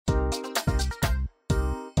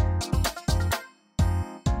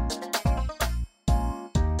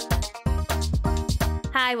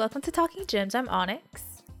Hi, welcome to Talking Gems. I'm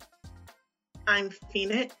Onyx. I'm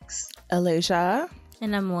Phoenix. Alasia.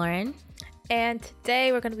 And I'm Lauren. And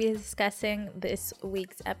today we're going to be discussing this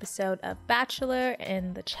week's episode of Bachelor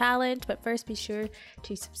and the Challenge. But first, be sure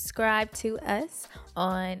to subscribe to us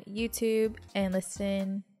on YouTube and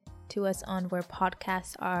listen to us on where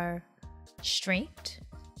podcasts are streamed.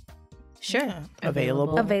 Sure. Yeah,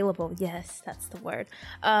 available. Available. Yes, that's the word.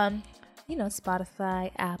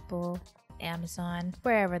 Spotify, Apple, Amazon,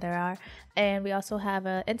 wherever there are. And we also have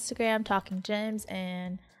an Instagram, Talking Gems,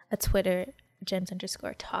 and a Twitter,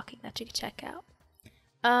 Gems_talking, that you can check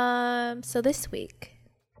out. So this week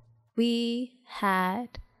we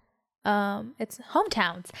had it's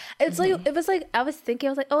hometowns. It's like it was like I was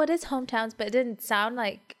like, oh, it is hometowns, but it didn't sound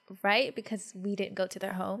like right because we didn't go to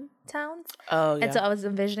their hometowns. Oh, yeah. And so I was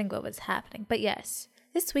envisioning what was happening. But yes,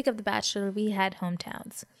 this week of The Bachelor we had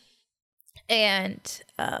hometowns. And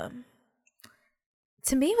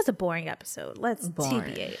to me it was a boring episode. Let's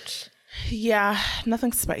TBH. Yeah,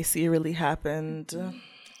 nothing spicy really happened.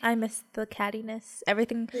 I miss the cattiness.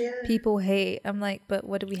 Everything people hate. I'm like, but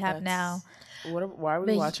what do we have now? Why are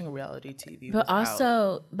we watching reality TV? But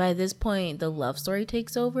also, by this point, the love story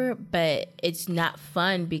takes over, but it's not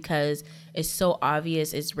fun because it's so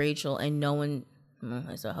obvious it's Rachel and no one,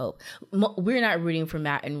 there's a hope. We're not rooting for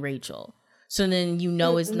Matt and Rachel. So then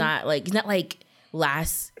it's not like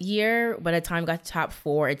last year, by the time we got to top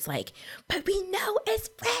 4, it's like, but we know it's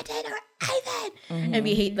Brandon or Ivan. And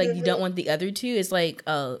we hate, you don't want the other two. It's like,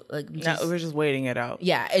 we're just waiting it out.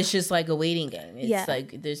 Yeah, it's just like a waiting game. It's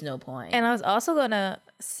like, there's no point. And I was also going to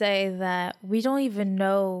say that we don't even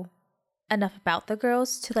know enough about the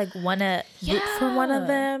girls to want to root for one of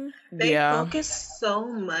them. They focus so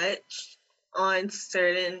much on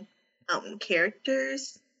certain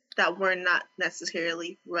characters that were not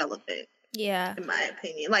necessarily relevant. Yeah. In my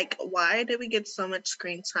opinion. Why did we get so much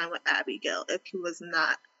screen time with Abigail if he was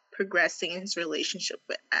not progressing in his relationship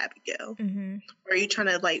with Abigail? Mm-hmm. Or are you trying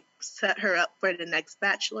to set her up for the next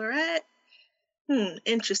Bachelorette?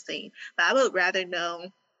 Interesting. But I would rather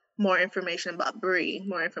know more information about Brie,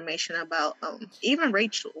 more information about even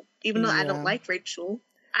Rachel. Even though I don't like Rachel,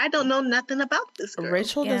 I don't know nothing about this girl.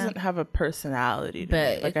 Rachel doesn't have a personality to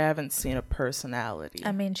me. I haven't seen a personality.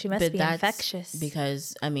 I mean, she must be infectious.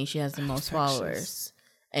 Because, she has the most followers.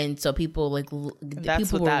 And so people,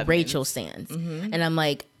 That's people were Rachel stands. Mm-hmm. And I'm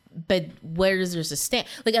like, but where does there a stand?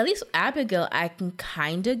 At least Abigail, I can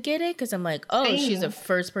kind of get it. Because I'm like, she's the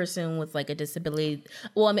first person with, a disability.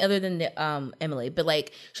 Well, other than Emily.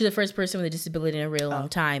 But, she's the first person with a disability in a real long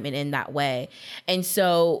time. And in that way. And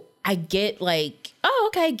so I get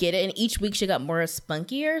okay, I get it. And each week she got more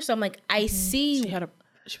spunkier. So I'm like, I see.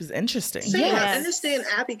 She was interesting. So I understand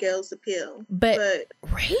Abigail's appeal. But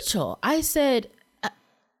Rachel, I said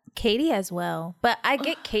Katie as well. But I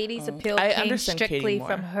get Katie's appeal came strictly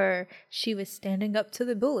from her. She was standing up to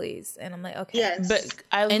the bullies. And I'm like, okay. Yes. But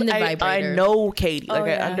I know Katie.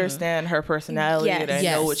 I understand her personality and I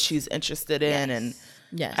know what she's interested in. And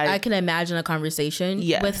yes, I can imagine a conversation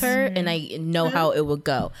with her, and I know how it would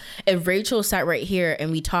go. If Rachel sat right here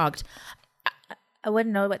and we talked, I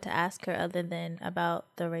wouldn't know what to ask her other than about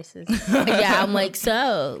the races. I'm like,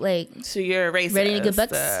 so you're a racist. Ready to get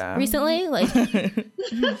books recently?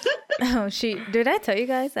 Did I tell you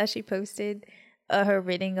guys that she posted her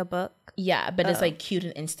reading a book? Yeah, but it's cute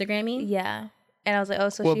and Instagrammy. Yeah, and I was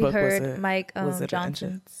like, so what she heard Mike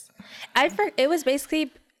Johnson's. It was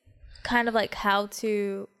basically kind of how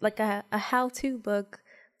to a how-to book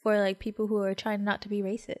for people who are trying not to be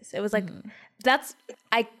racist. It was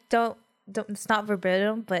it's not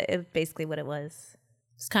verbatim, but it's basically what it was.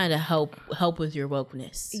 It's kind of help with your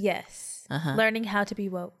wokeness. Yes. Learning how to be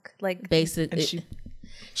woke. Basically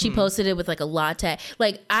she posted it with a latte.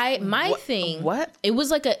 My thing. What? It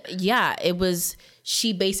was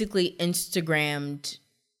she basically Instagrammed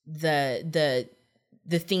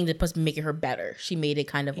the thing that's supposed to be making her better. She made it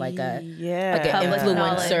kind of an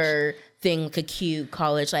influencer thing, a cute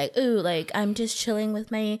college, I'm just chilling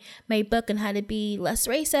with my book on how to be less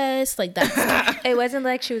racist, that. It wasn't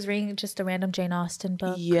like she was reading just a random Jane Austen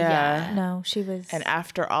book. Yeah. No, she was. And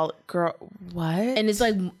after all, girl, what? And it's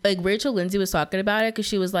like Rachel Lindsay was talking about it because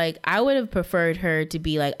she was like, I would have preferred her to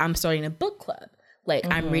be I'm starting a book club.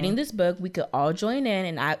 I'm reading this book. We could all join in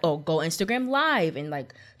and go Instagram live and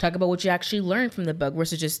talk about what you actually learned from the book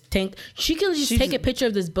versus just she could just take a picture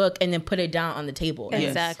of this book and then put it down on the table.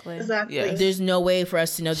 Exactly. Yes. There's no way for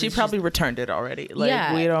us to know. She probably returned it already. We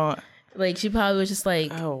don't. She probably was just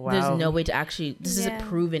oh, wow. There's no way to actually, this doesn't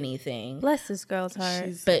prove anything. Bless this girl's heart.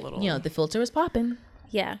 But, the filter was popping.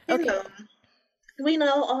 Yeah. Okay. We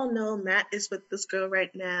all know Matt is with this girl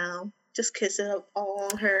right now. just kissing up all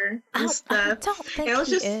on her and stuff. I don't think it was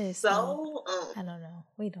he just is. so. I don't know.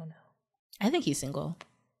 We don't know. I think he's single.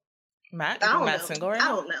 Matt? Matt's single right now?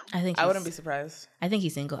 I don't know. I wouldn't be surprised. I think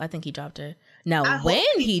he's single. I think he dropped her. Now, when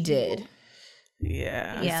he did.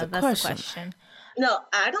 Yeah, that's the question. No,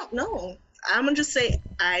 I don't know. I'm going to just say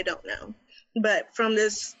I don't know. But from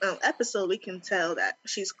this episode, we can tell that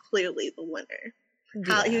she's clearly the winner.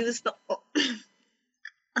 Yeah. How he was the...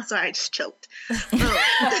 I'm sorry, I just choked.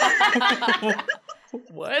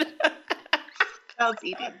 What? I was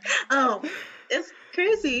eating. It's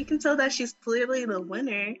crazy. You can tell that she's clearly the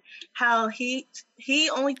winner. How he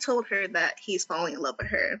only told her that he's falling in love with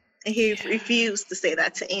her, and he refused to say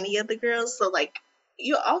that to any of the girls. So like,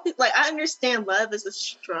 I understand love is a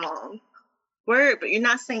strong word, but you're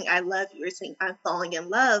not saying I love you. You're saying I'm falling in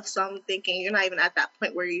love. So I'm thinking you're not even at that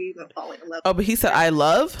point where you're even falling in love. Oh, but he said I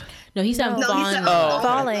love. No, he said I'm falling.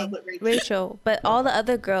 Falling, Rachel. But all the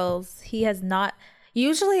other girls, he has not.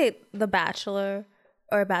 Usually, The Bachelor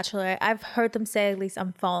or Bachelorette, I've heard them say at least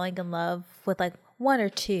I'm falling in love with like one or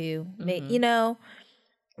two, you know.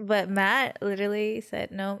 But Matt literally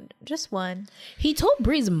said no, just one. He told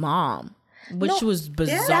Bree's mom, which was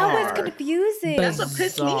bizarre. That was confusing. That's what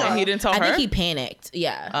pissed me off. And he didn't tell her? I think he panicked.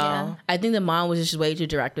 Yeah. I think the mom was just way too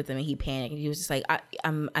direct with him, and he panicked. He was just like,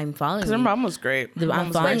 I'm falling. Because her mom was great.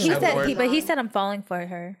 I'm falling. He said I'm falling for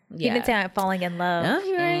her. Yeah. He didn't say I'm falling in love. Oh,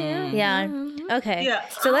 you're right. Yeah. Okay. Yeah.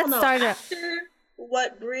 So let's start after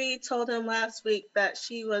what Bree told him last week, that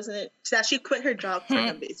she quit her job for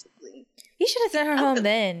him, basically. You should have sent her home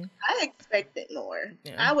then. I expected more.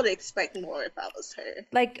 Yeah. I would expect more if I was her.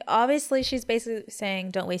 Like, obviously, she's basically saying,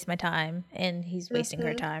 don't waste my time. And he's wasting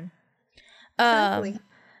her time. Exactly.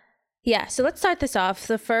 Yeah, so let's start this off.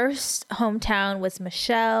 The first hometown was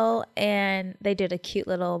Michelle. And they did a cute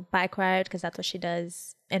little bike ride because that's what she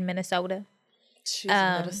does in Minnesota. She's in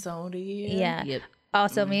Minnesota. Yeah. Yep.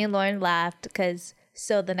 Also, me and Lauren laughed because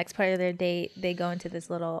the next part of their date, they go into this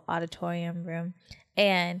little auditorium room.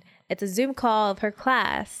 And it's a Zoom call of her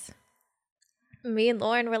class. Me and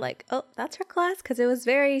Lauren were like, oh, that's her class? Because it was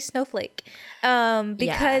very snowflake. Do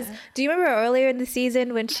you remember earlier in the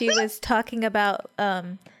season when she was talking about,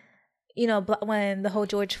 when the whole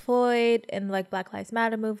George Floyd and like Black Lives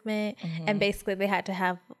Matter movement, and basically they had to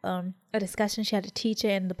have a discussion. She had to teach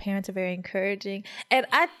it, and the parents are very encouraging. And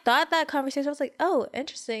I thought that conversation, I was like, oh,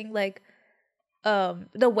 interesting. Like,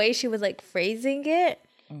 the way she was like phrasing it.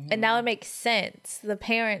 And now it makes sense. The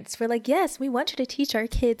parents were like, yes, we want you to teach our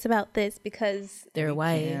kids about this because they're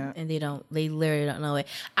white and they literally don't know it.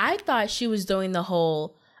 I thought she was doing the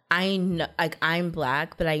whole, I know, like, I'm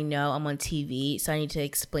black, but I know I'm on TV, so I need to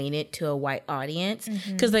explain it to a white audience.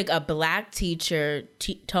 Because like a black teacher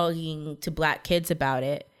talking to black kids about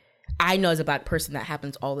it, I know as a black person that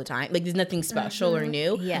happens all the time. Like, there's nothing special or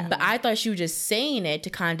new. Yeah. But I thought she was just saying it to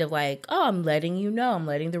kind of like, oh, I'm letting you know. I'm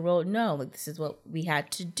letting the world know. Like, this is what we had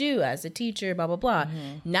to do as a teacher, blah, blah, blah.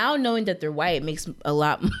 Now knowing that they're white makes a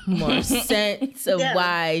lot more sense of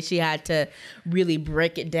why she had to really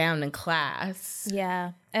break it down in class.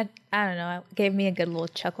 Yeah. And I don't know. It gave me a good little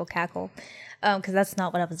chuckle cackle because that's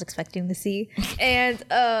not what I was expecting to see. And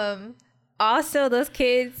also, those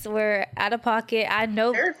kids were out of pocket. I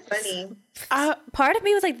know. They're funny. Part of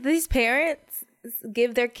me was like, these parents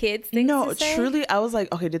give their kids things to say? Truly, I was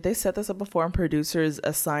like, okay, did they set this up before and producers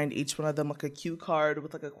assigned each one of them like a cue card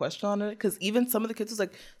with like a question on it? Because even some of the kids was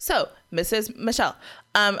like, so, Mrs. Michelle,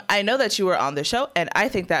 I know that you were on the show, and I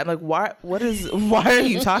think that, I'm like, why are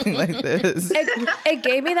you talking like this? It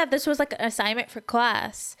gave me that this was like an assignment for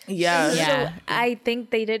class. Yeah. So I think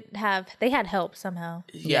they had help somehow.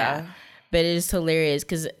 Yeah. But it is hilarious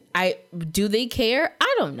because do they care?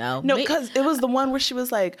 I don't know. No, because it was the one where she was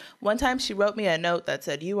like, one time she wrote me a note that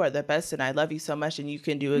said, you are the best and I love you so much and you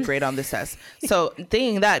can do it great on this test. So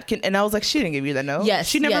thinking that, and I was like, she didn't give you the note. Yes.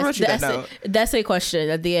 She never wrote you that note. That's a question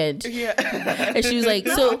at the end. Yeah. And she was like,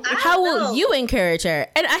 so how will you encourage her?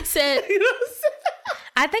 And I said...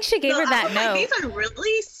 I think she gave her that note. These are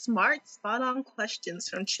really smart, spot-on questions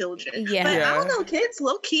from children. Yeah. But I don't know, kids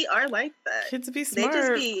low-key are like that. Kids be smart. They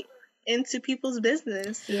just be into people's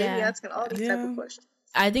business. Yeah. They be asking all these type of questions.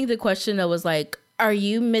 I think the question that was like, are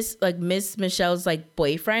you Miss Michelle's like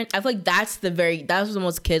boyfriend? I feel like that was the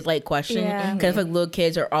most kid-like question. Yeah. Because I feel like little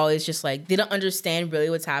kids are always just like, they don't understand really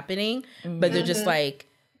what's happening, but they're just like,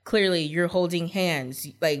 clearly you're holding hands.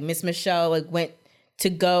 Like Miss Michelle like went to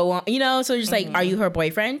go on, so just like, are you her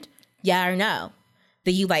boyfriend? Yeah or no?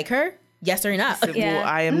 Do you like her? Yes or no? Yeah. Well,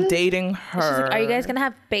 I am dating her. She's like, are you guys gonna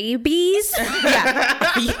have babies?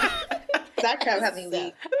 That crap having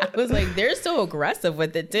me. I was like, they're so aggressive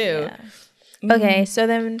with it too. Yeah. Okay, so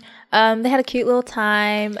then they had a cute little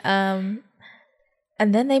time.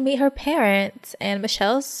 And then they meet her parents, and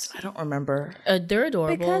Michelle's. I don't remember. They're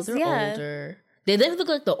adorable. Because, They're yeah. older. They look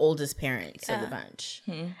like the oldest parents of the bunch.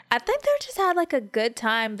 I think they just had like a good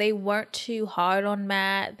time. They weren't too hard on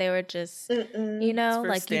Matt. They were just, you know, For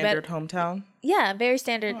like you standard better. hometown. Yeah, very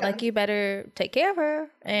standard. Like you better take care of her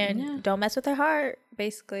and Yeah. don't mess with her heart,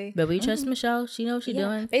 basically. But we trust Michelle. She knows what she's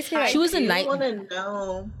doing. Basically, I like, She was a do night. want to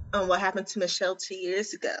know what happened to Michelle 2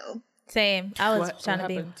 years ago. same. I was What trying to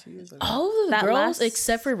be happened to you? All of the That girls last-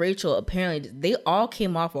 except for Rachel, apparently, they all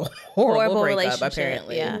came off a horrible horrible breakup, relationship.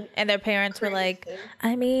 apparently. Yeah, and their parents were like,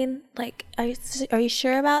 I mean, like, are you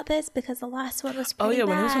sure about this? Because the last one was Oh pretty yeah,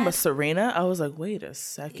 when he was talking bad. about Serena, I was like, wait a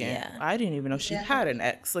second. Yeah. I didn't even know she had an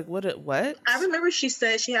ex. Like what? What? I remember she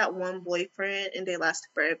said she had one boyfriend and they lasted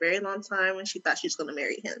for a very long time and she thought she was going to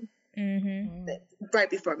marry him right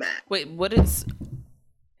before Matt. Wait, what is?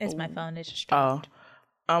 It's my phone. It's just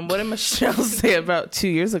Oh, what did Michelle say about 2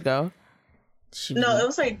 years ago? No, it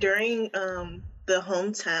was like during the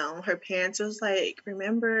hometown. Her parents was like,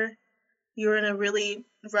 remember, you were in a really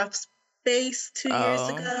rough space 2 years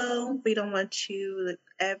Oh. ago. We don't want you like,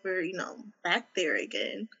 ever, back there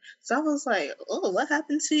again. So I was like, oh, what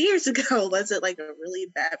happened 2 years ago? Was it like a really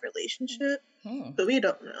bad relationship? But we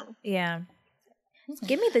don't know. Yeah.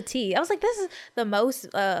 Give me the tea. I was like, this is the most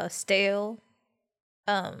stale.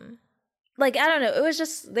 Like, I don't know. It was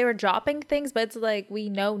just they were dropping things, but it's like we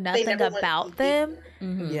know nothing never went about deep. them.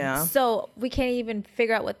 Yeah. So we can't even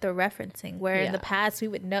figure out what they're referencing. Where in the Yeah. past we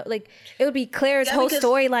would know, like it would be Claire's Yeah, whole because-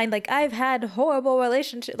 storyline. Like I've had horrible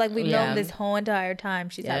relationship. Like we've Yeah. known this whole entire time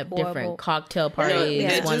she's Yeah, had horrible. different cocktail They parties, Yeah.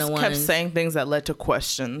 just one-on-ones. kept saying things that led to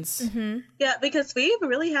questions. Yeah, because we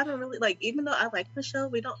really haven't really, like, even though I like Michelle,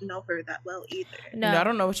 we don't know her that well either. No, No, I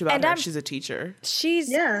don't know much about And her. I'm- She's a teacher. She's.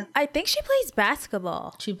 Yeah. I think she plays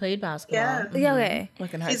basketball. She played basketball. Yeah. Yeah. Okay.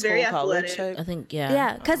 Like in high She's school, very college athletic. type. I think, yeah.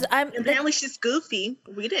 Yeah, because I'm. Apparently she's goofy.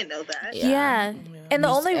 We didn't know that. Yeah. And the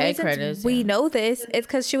Just only egg reason credits, we yeah. know this is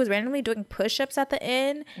because she was randomly doing push-ups at the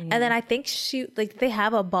end, and then I think they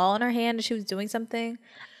have a ball in her hand and she was doing something.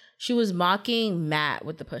 She was mocking Matt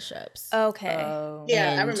with the push-ups. Okay.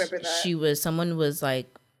 Yeah, I And remember that. Someone was like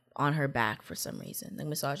on her back for some reason, like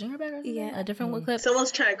massaging her back or something. Yeah. A different clip.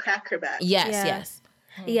 Someone's trying to crack her back. Yes, Yeah. yes.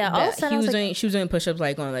 Yeah. All of a That sudden, I was like, she was doing push-ups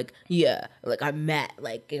like going like, yeah, like I'm Matt,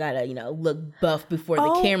 like you gotta, look buff before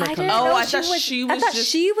the camera I comes didn't out. know I thought she I was thought just-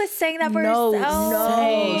 she was saying that for No, herself.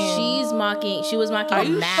 No, she was mocking Are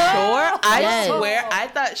you Matt. sure? I Yes. swear, I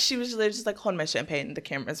thought she was literally just like, hold my champagne. The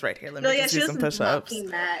camera's right here. Let me No, yeah, just she do was some push-ups. mocking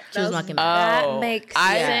Matt. She was That mocking Matt. That makes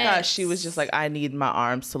I sense. thought she was just like, I need my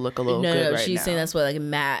arms to look a little No, good no, right she's now. saying that's what like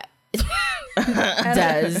Matt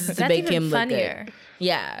does to That's make even him look funnier. good.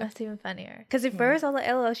 Yeah. That's even funnier. Because at first I was like,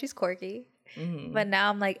 LOL, she's quirky. But now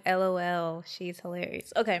I'm like, LOL, she's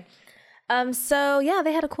hilarious. Okay. So yeah,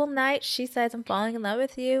 they had a cool night. She says, I'm falling in love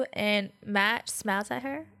with you. And Matt smiles at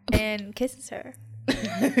her and kisses her.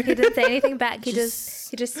 He doesn't say anything back. He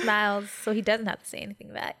just smiles, so he doesn't have to say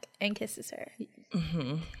anything back, and kisses her.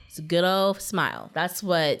 It's a good old smile. That's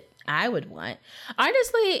what I would want.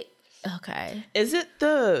 Honestly, okay. Is it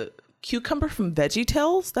the cucumber from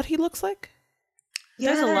VeggieTales that he looks like?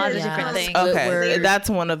 There's a lot of Yeah. different things. Okay, Squidward. that's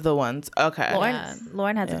one of the ones. Okay.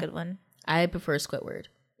 Lauren has a good one. I prefer Squidward.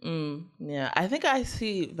 Yeah, I think I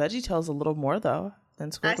see VeggieTales a little more though than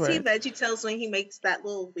I see Squidward. VeggieTales when he makes that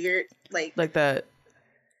little weird, like That.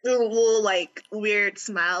 little like weird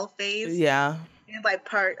smile face. Yeah. And like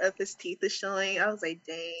part of his teeth is showing. I was like,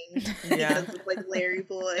 dang. Yeah. He does look like Larry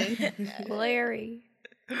Boy. Larry.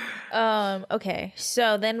 Okay,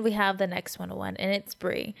 so then we have the next one, and it's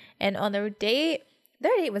Brie. And on their date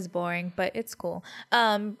was boring, but it's cool.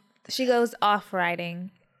 She goes off riding,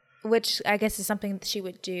 which I guess is something that she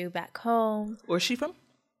would do back home. Where's she from?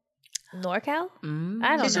 NorCal?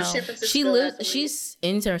 I don't She's from know. San Francisco, She I lives. believe. She's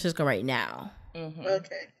in San Francisco right now.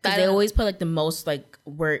 Okay. Because they always put like the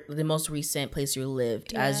most recent place you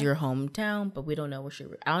lived as your hometown, but we don't know where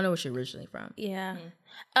I don't know where she's originally from. Yeah.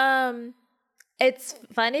 It's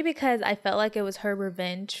funny because I felt like it was her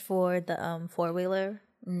revenge for the four-wheeler.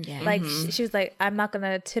 Yeah. Like she was like, I'm not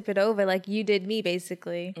gonna tip it over like you did me,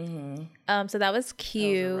 basically. So that was It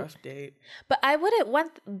cute. was a rough date. But I wouldn't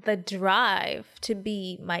want the drive to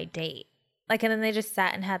be my date. Like, and then they just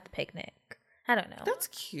sat and had the picnic. I don't know. That's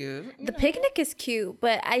cute. The picnic is cute,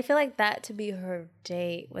 but I feel like that to be her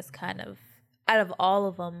date was kind of, out of all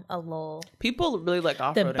of them, a lull. People really like the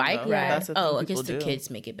off-roading. bike though. ride. That's the thing Oh, I people guess the do. kids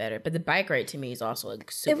make it better, but the bike ride to me is also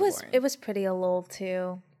like super boring. It was pretty a lull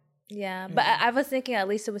too. Yeah, but I was thinking at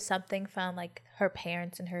least it was something from like her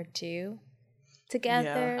parents and her do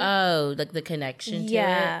together. Oh, like the connection. To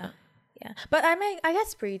Yeah. it? Yeah, but I mean, I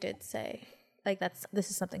guess Brie did say like this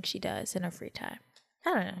is something she does in her free time.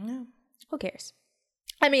 I don't know. Yeah. Who cares?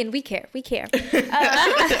 I mean, we care. We care.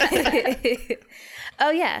 Oh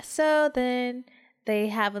yeah. So then they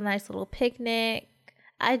have a nice little picnic.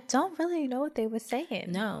 I don't really know what they were saying.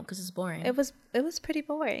 No, because it's boring. It was pretty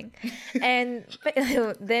boring. And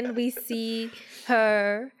then we see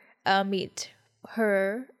her meet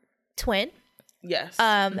her twin Yes.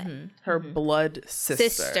 Um, her blood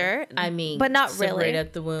sister. I mean, but not really. Right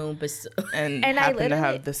up the womb, but And I happen to literally-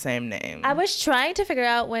 have the same name. I was trying to figure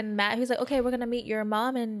out when Matt, he was like, okay, we're going to meet your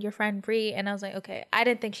mom and your friend Bree. And I was like, okay. I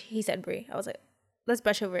didn't think he said Bree. I was like, let's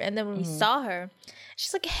brush over it. And then when we saw her,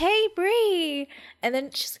 she's like, hey, Bree. And then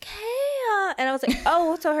she's like, hey. And I was like,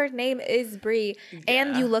 oh, so her name is Bree.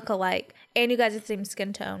 And you look alike. And you guys have the same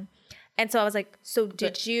skin tone. And so I was like, so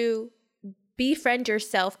did you befriend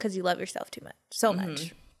yourself because you love yourself too much? So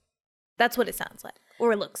much. That's what it sounds like.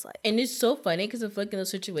 Or it looks like. And it's so funny because I feel like in those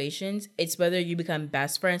situations, it's whether you become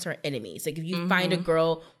best friends or enemies. Like if you find a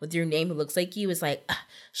girl with your name who looks like you, it's like,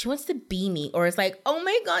 she wants to be me. Or it's like, oh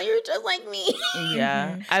my God, you're just like me.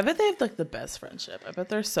 Yeah. I bet they have like the best friendship. I bet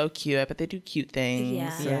they're so cute. I bet they do cute things.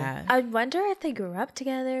 Yeah. Yeah. I wonder if they grew up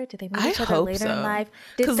together. Did they meet I each other hope later in so. life?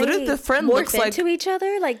 Did 'Cause they literally the friend morph looks like- into each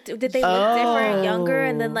other? Like, did they look different, younger,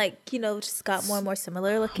 and then Oh. like, you know, just got more and more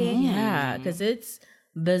similar looking? Yeah, because it's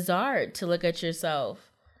bizarre to look at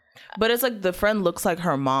yourself. But it's like the friend looks like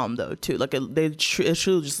her mom though too. Like it truly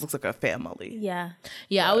just looks like a family. Yeah.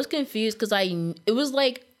 Yeah, I was confused because it was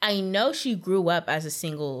like, I know she grew up as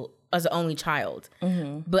as an only child,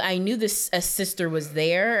 but I knew a sister was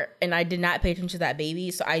there and I did not pay attention to that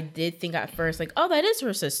baby. So I did think at first like, oh, that is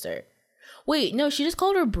her sister. Wait, no, she just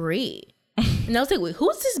called her Brie. And I was like, wait,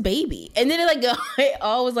 who's this baby? And then it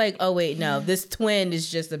all was like, oh wait, no, this twin is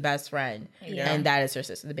just the best friend. And that is her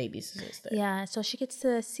sister, the baby's sister. Yeah. So she gets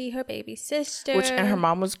to see her baby sister. And her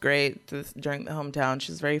mom was great during the hometown.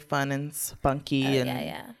 She was very fun and spunky, and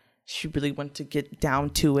Yeah. she really wanted to get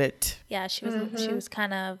down to it. Yeah. She was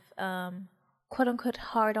kind of quote unquote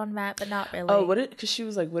hard on Matt, but not really. Oh, because she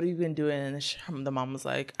was like, "What have you been doing?" And the mom was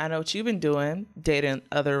like, "I know what you've been doing, dating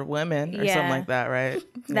other women or Yeah. something like that, right?"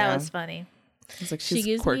 That was funny. It's like She she's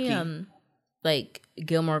gives quirky. me like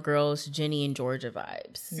Gilmore Girls, Ginny and Georgia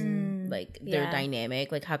vibes. Like their yeah. dynamic.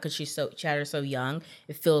 Like how could she had her so young?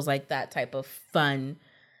 It feels like that type of fun.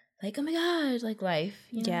 Like, oh my God, like life.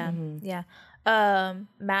 You know? Yeah.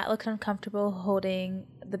 Matt looked uncomfortable holding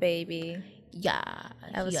the baby. Yeah.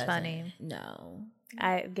 That was he doesn't. funny. No.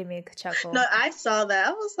 Give me a chuckle. No, I saw that.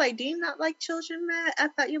 I was like, do you not like children, Matt? I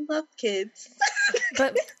thought you loved kids.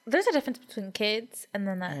 But there's a difference between kids and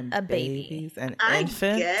then and a baby. babies and I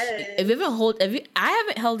infants. guess. I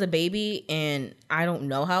haven't held a baby in I don't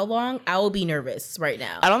know how long, I will be nervous right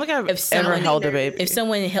now. I don't think I've If someone- ever held a baby. If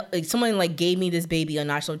someone like gave me this baby on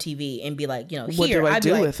national TV and be like, you know, What here, do I I'd be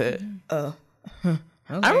do like, with it? okay, I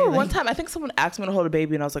remember one like- time I think someone asked me to hold a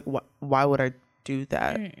baby, and I was like, "Why would I do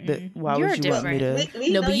that? Why You're would you want me to?" We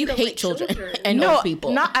No, know but you don't hate like children and No, old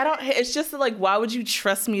people. not. I don't. It's just like, why would you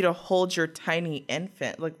trust me to hold your tiny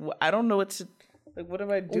infant? Like, I don't know what to. Like, what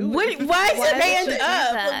do I do? Why is your would hand you do up?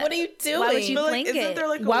 that? Like, what are you doing? Why would you But, like, blink isn't it? there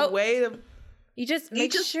like Why- a way to? You just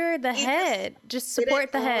make just- sure the head. Just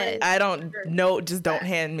support the head. I don't know. Just don't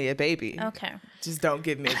hand me a baby. Okay. Just don't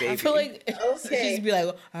give me a baby. I feel like Okay. she'd be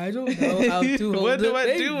like, I don't know how to hold What do the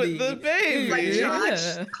I do with baby. the baby? Like Yeah.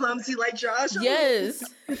 Josh, clumsy like Josh. Yes.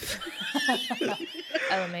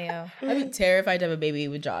 LMAO. I'd be terrified to have a baby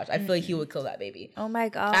with Josh. I feel like he would kill that baby. Oh my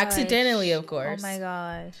god. Accidentally, of Oh course. my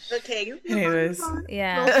gosh. Okay. Anyways.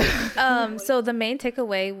 Yeah. So the main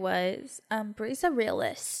takeaway was Bree's a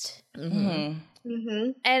realist. Mm-hmm.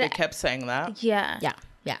 And They kept saying that. yeah. Yeah.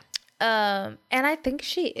 Yeah. And I think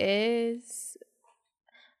she is.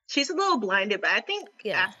 She's a little blinded, but I think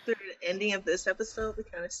Yeah. after the ending of this episode, we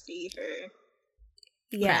kind of see her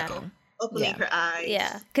Yeah. Cracking. opening her eyes.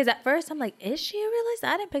 Yeah. Because at first I'm like, is she a realist?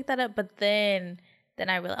 I didn't pick that up. But then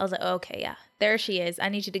I realized, I was like, oh, okay, yeah, there she is. I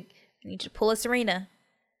need you to pull a Serena.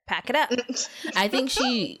 Pack it up. I think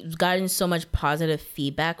she's gotten so much positive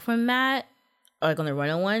feedback from Matt, like on the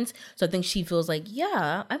one-on-ones. So I think she feels like,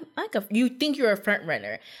 yeah, I'm like you think you're a front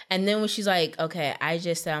runner. And then when she's like, okay, I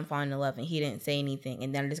just said I'm falling in love and he didn't say anything.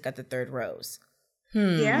 And then I just got the third rose.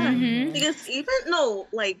 Yeah. Mm-hmm. Because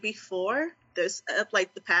like before this,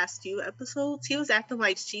 like the past few episodes, he was acting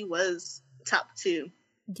like she was top 2.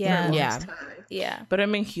 Yeah. Yeah. This time. Yeah. But I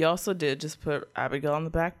mean, he also did just put Abigail on the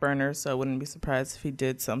back burner, so I wouldn't be surprised if he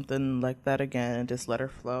did something like that again and just let her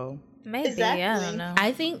flow. Maybe. Exactly. I don't know.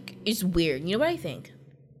 I think it's weird. You know what I think?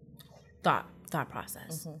 Thought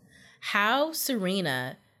process. How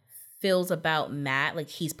Serena feels about Matt, like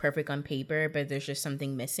he's perfect on paper, but there's just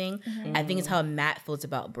something missing. I think it's how Matt feels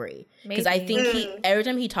about Brie. Because I think every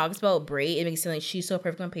time he talks about Brie, it makes it seem like she's so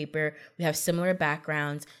perfect on paper. We have similar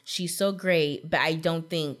backgrounds. She's so great, but I don't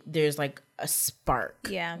think there's like a spark.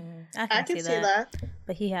 Yeah, I can see that.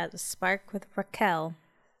 But he has a spark with Raquel,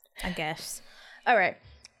 I guess. All right.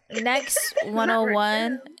 Next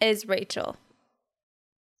 101 is Rachel.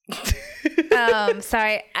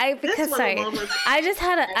 Sorry. I just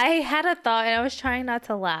had a thought and I was trying not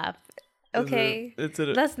to laugh. Okay.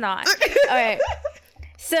 Let's not. All right.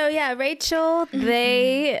 So yeah, Rachel,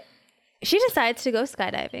 she decides to go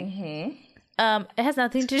skydiving. It has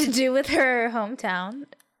nothing to do with her hometown.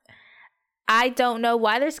 I don't know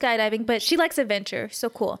why they're skydiving, but she likes adventure. So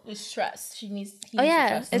cool. It's trust. He needs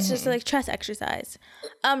trust. It's just like trust exercise.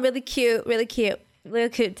 Really cute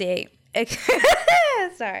date.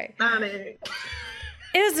 Sorry. It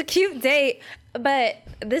was a cute date, but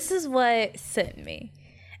this is what sent me.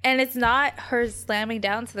 And it's not her slamming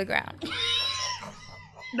down to the ground.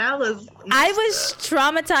 I was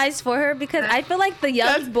traumatized for her because I feel like the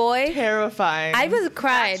young boy, terrifying. I was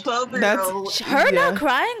crying. 12-year-old. Her not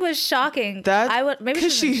crying was shocking.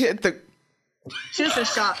 Because she hit the. She was in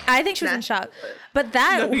shock. I think she was in shock. But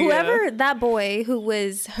that boy who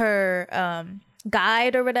was her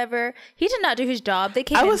guide or whatever, he did not do his job. They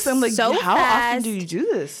came how fast. Often do you do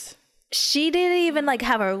this? She didn't even like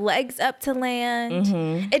have her legs up to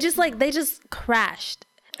land. It just like they just crashed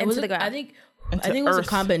into the ground. I think it was a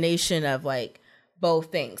combination of like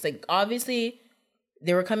both things. Like obviously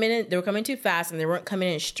they were coming too fast and they weren't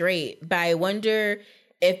coming in straight. But I wonder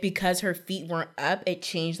if because her feet weren't up, it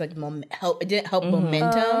changed like it didn't help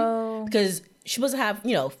momentum because she was supposed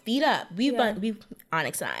to have feet up. We've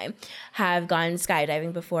Onyx and I have gone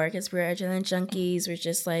skydiving before because we're adrenaline junkies. We're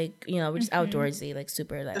just like we're just outdoorsy, like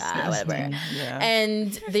super like whatever. Yeah.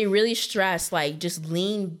 And they really stress like just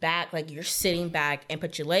lean back, like you're sitting back and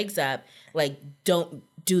put your legs up. Like don't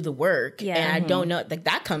do the work. Yeah. And I don't know, like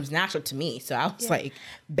that comes natural to me. So I was like,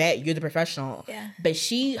 bet you're the professional. Yeah. But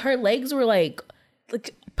her legs were like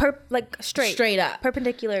straight up,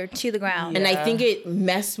 perpendicular to the ground. And I think it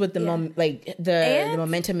messed with the the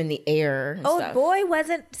momentum in the air. And stuff. Boy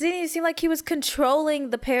didn't even seem like he was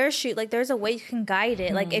controlling the parachute. Like there's a way you can guide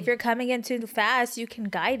it. Like if you're coming in too fast, you can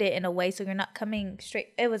guide it in a way so you're not coming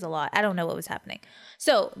straight. It was a lot. I don't know what was happening.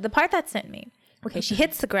 So the part that sent me. Okay, she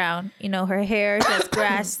hits the ground. Her hair has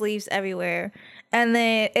grass, leaves everywhere. And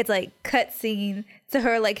then it's like cut scene to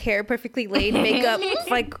her like hair perfectly laid, makeup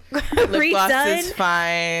like lip gloss is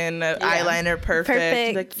fine, eyeliner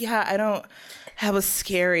perfect. Like I don't. That was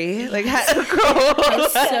scary. Like I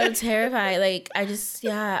was so terrified. Like I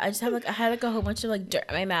had like a whole bunch of like dirt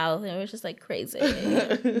in my mouth, and it was just like crazy.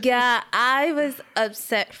 Yeah, I was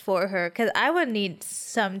upset for her because I would need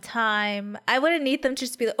some time. I wouldn't need them to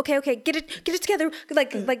just be like, okay, get it together,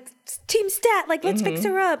 like team stat, like let's fix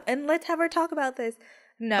her up and let's have her talk about this.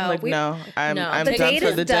 No, I'm done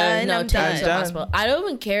for the day. No, take her to the hospital. I don't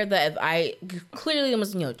even care that if I clearly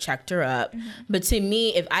almost checked her up, but to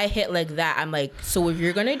me, if I hit like that, I'm like, so what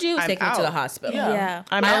you're gonna do is take her to the hospital. Yeah.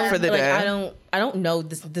 I'm out for the day. I don't know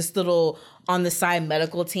this little on the side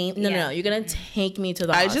medical team. No, you're gonna take me to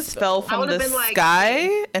the hospital. I just fell from the sky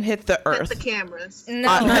and hit the earth. Hit the cameras.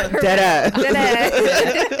 No, dead ass.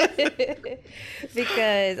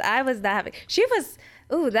 Because I was not happy. She was.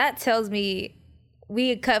 Ooh, that tells me. We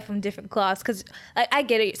had cut from different cloths because I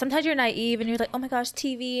get it. Sometimes you're naive and you're like, oh my gosh,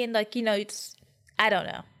 TV and like it's I don't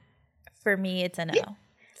know. For me, it's a no. Yeah.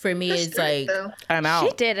 For me, it's like I'm out.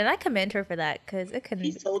 She did, and I commend her for that because it couldn't.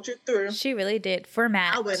 He soldiered through. She really did for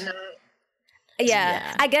Matt. I would not.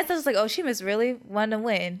 Yeah, I guess I was like, oh, she must really want to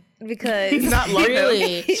win because not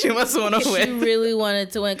really. She must want to win. She really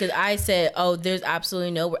wanted to win because I said, oh, there's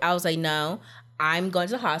absolutely no. I was like, no. I'm going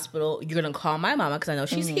to the hospital. You're going to call my mama because I know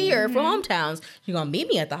she's here for hometowns. You're going to meet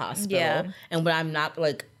me at the hospital. Yeah. And when I'm not,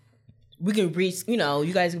 like, we can reach, you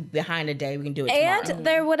guys behind a day. We can do it tomorrow. And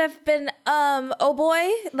there would have been, oh boy,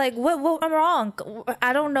 like, what I'm wrong.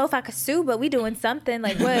 I don't know if I could sue, but we doing something.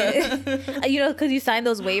 Like, what? Because you signed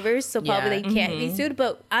those waivers, so probably they can't be sued.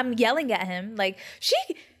 But I'm yelling at him. Like, she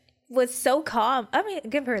was so calm. I mean,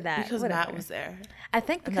 give her that. Because Matt was there. I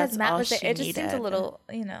think because Matt was there, it just seems a little,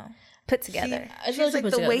 put together. She's like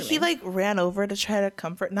the way he like ran over to try to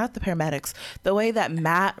comfort, not the paramedics, the way that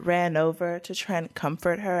Matt ran over to try and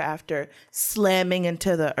comfort her after slamming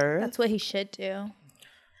into the earth. That's what he should do.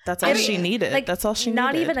 That's all she needed. Like, that's all she needed.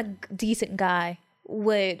 Not even a decent guy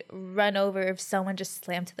would run over if someone just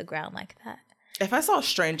slammed to the ground like that. If I saw a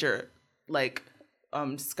stranger like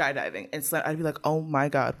skydiving and slam, I'd be like, oh my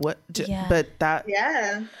God, what? Yeah. But that.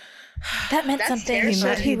 Yeah. that meant That's something. He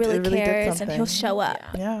terrifying. he really It really did cares, and he'll something. show up.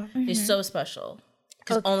 Yeah. He's so special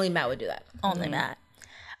because only Matt would do that. Only Matt.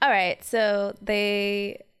 All right, so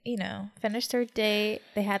they, finished their date.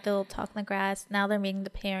 They had the little talk in the grass. Now they're meeting the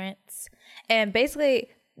parents, and basically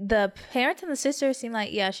the parents and the sisters seem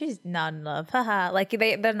like, yeah, she's not in love. Haha. Like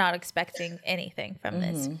they're not expecting anything from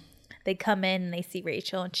this. They come in and they see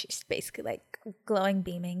Rachel, and she's basically like glowing,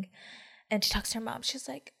 beaming, and she talks to her mom. She's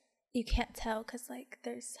like, you can't tell because like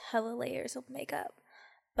there's hella layers of makeup,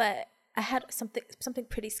 but I had something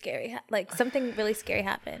pretty scary, like something really scary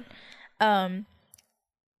happened.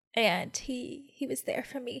 And he was there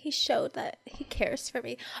for me. He showed that he cares for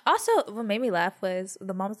me. Also, what made me laugh was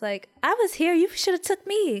the mom's like, I was here. You should have took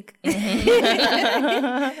me.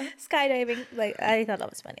 Skydiving. Like, I thought that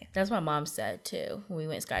was funny. That's what my mom said too when we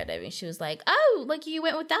went skydiving. She was like, "Oh, like you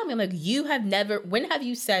went without me." I'm like, "You have never. When have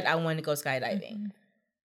you said I want to go skydiving?"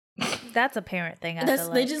 That's a parent thing. I That's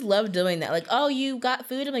feel they like. just love doing that. Like, "Oh, you got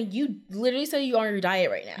food." I'm like, "You literally said you are on your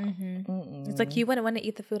diet right now." It's like you wouldn't want to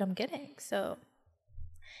eat the food I'm getting. So,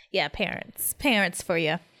 yeah, parents for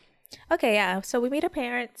you. Okay, yeah. So we meet our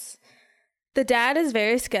parents. The dad is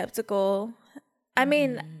very skeptical. I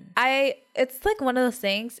mean, it's like one of those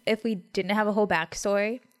things. If we didn't have a whole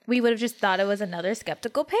backstory, we would have just thought it was another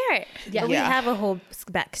skeptical parent. Yeah, we have a whole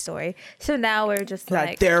backstory. So now we're just That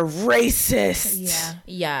like, they're racist. yeah.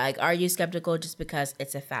 Yeah, like, are you skeptical just because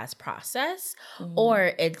it's a fast process,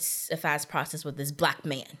 or it's a fast process with this black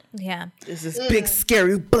man? Yeah. Is this big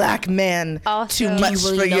scary black man Also- too Do much you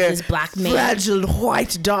really for know your this black man? fragile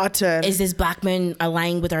white daughter? Is this black man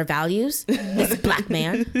aligning with our values? This black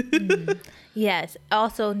man. Yes.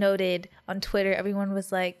 Also noted on Twitter, everyone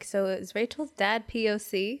was like, so is Rachel's dad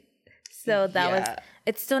POC? So that was,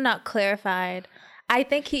 it's still not clarified. I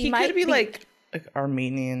think he might could be like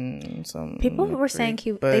Armenian. Some people were saying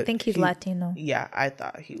they think he's Latino. Yeah, I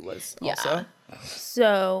thought he was also.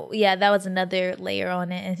 So yeah, that was another layer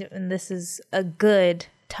on it, and this is a good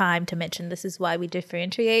time to mention. This is why we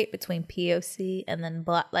differentiate between POC and then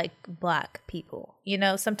black people.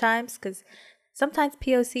 Sometimes because sometimes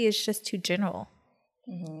POC is just too general.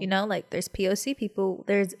 Like there's POC people.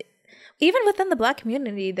 There's even within the black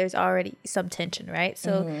community, there's already some tension, right?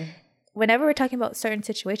 So whenever we're talking about certain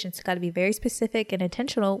situations, it's got to be very specific and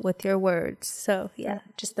intentional with your words. So yeah,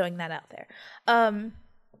 just throwing that out there.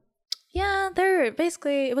 Yeah, they're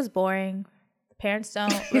basically, it was boring. Parents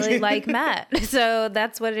don't really like Matt, so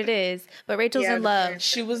that's what it is. But Rachel's in love.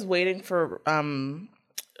 She was waiting for,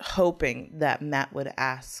 hoping that Matt would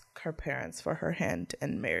ask her parents for her hand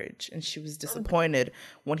in marriage, and she was disappointed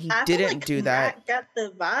when he didn't do that. Matt got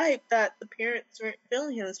the vibe that the parents weren't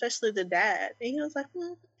feeling him, especially the dad, and he was like,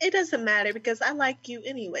 "It doesn't matter because I like you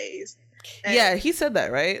anyways." And Yeah, he said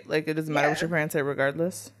that, right? Like, it doesn't matter what your parents say,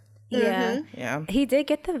 regardless. Yeah. Yeah. He did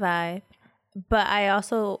get the vibe, but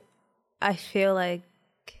I feel like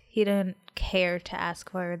he didn't care to ask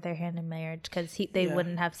for their hand in marriage because they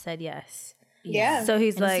wouldn't have said yes. Yeah. So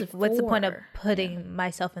he's And this like, is what's the point of four. putting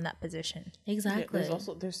myself in that position? Exactly.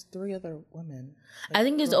 There's 3 other women. I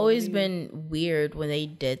think it's always been weird when they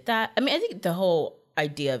did that. I mean, I think the whole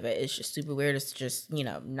idea of it is just super weird. It's just,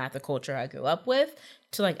 not the culture I grew up with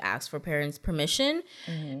to like ask for parents' permission.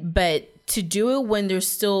 But to do it when there's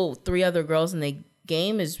still 3 other girls in the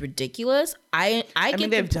game is ridiculous. I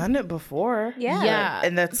mean, they've done it before. Yeah.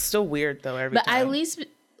 And that's still weird, though, every But time. at least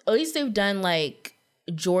they've done like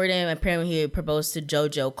Jordan, apparently he proposed to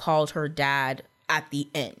JoJo, called her dad at the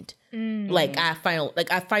end. Like at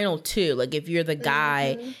final 2, like if you're the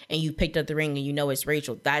guy and you picked up the ring and it's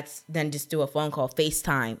Rachel, that's then just do a phone call,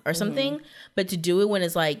 FaceTime or something. But to do it when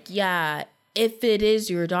it's like, yeah, if it is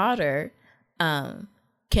your daughter, can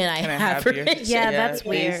I have her? your... Yeah, that's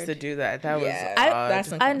they used weird. to do that. That was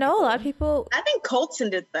That's odd. I know a lot of people. I think Colton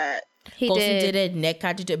did that. He Colson did. did it. Nick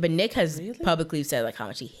had to do it, but Nick has publicly said like how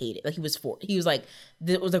much he hated. Like he was like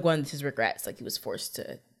this was like one of his regrets. Like he was forced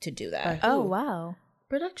to do that. Oh wow.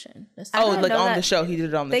 Production. That's Oh, didn't like know on that. the show. He did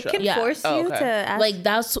it on the They show. can Yeah. force Oh, you okay. to ask. like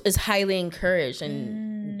that is highly encouraged,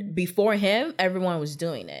 and before him, everyone was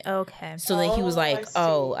doing it. Okay. So then he was like,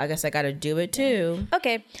 "Oh, I guess I got to do it too."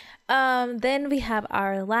 Okay. Then we have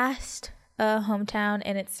our last hometown,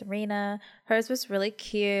 and it's Serena. Hers was really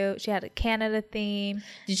cute. She had a Canada theme.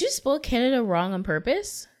 Did you spell Canada wrong on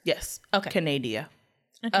purpose? Yes. Okay. Canada.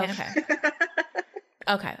 Okay.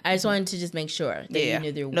 Okay. I just wanted to just make sure that you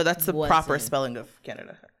knew there. No, that's the proper wasn't. spelling of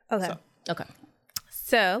Canada. Okay. So. Okay.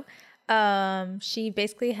 So, she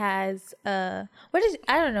basically has I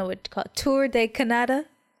don't know what to call it, Tour de Canada,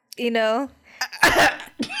 Okay.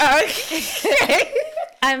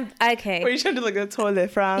 I'm okay. Were you trying to do like a Tour de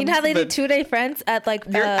France? You know how they do but 2-day friends at like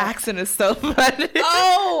Your accent is so funny.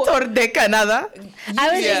 Oh! Tour de Canada.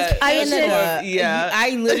 I was Yeah, just, I that's was what- just, yeah. I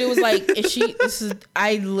literally was like, is she?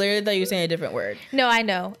 I literally thought you were saying a different word. no, I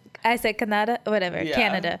know. I said Canada, whatever, Yeah.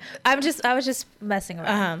 Canada. I was just messing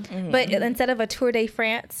around. But instead of a Tour de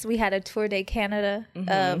France, we had a Tour de Canada.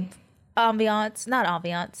 Ambiance, not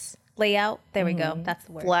ambiance, layout. There we go. That's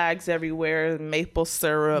the word. Flags everywhere, maple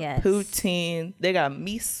syrup, Yes. poutine. They got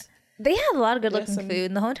meats. They had a lot of good looking some- food,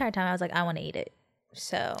 and the whole entire time I was like, I want to eat it.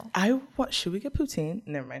 So What should we get poutine?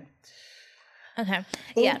 Never mind. okay,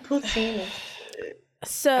 Ooh, yeah. poutine. I want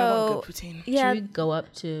So good poutine. yeah, Should we go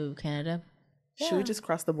up to Canada? Should we just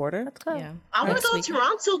cross the border? let's go. Yeah. I want to go to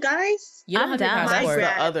Toronto, guys. You don't I'm have your down. That's passport.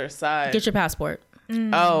 the other side. Get your passport.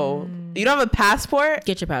 Oh, you don't have a passport?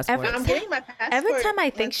 Get your passport. I'm getting my passport. Every time I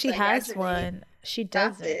think once she I has graduate. one, she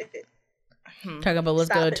Stop doesn't. it. Talk about let's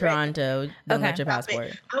go to Stop it right Toronto. Don't Okay. get your Stop it.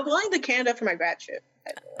 passport. I'm going to Canada for my grad trip.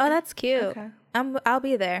 Oh, that's cute. Okay. I'll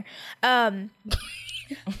be there. I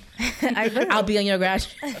will. I'll be on your grad.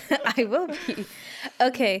 I will be.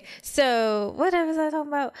 Okay, so what was I talking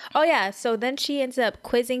about? Oh yeah, so then she ends up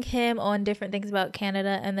quizzing him on different things about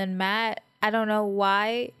Canada, and then Matt, I don't know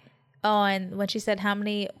why, on when she said how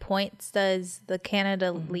many points does the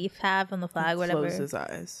Canada leaf have on the flag, whatever. Close his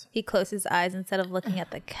eyes. He closed his eyes instead of looking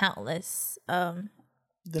at the countless,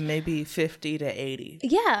 The maybe 50 to 80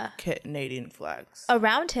 yeah, Canadian flags.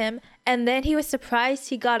 around him, and then he was surprised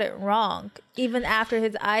he got it wrong, even after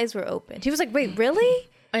his eyes were opened. He was like, "Wait, really?"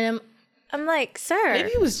 And I'm like, "Sir." Maybe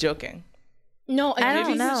he was joking. no, I don't Maybe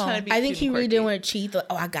he's just know. trying to be I think cute he and really quirky. didn't want to cheat. Like,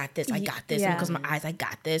 oh, I got this. I got this. Yeah. Because my eyes, I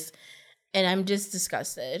got this. And I'm just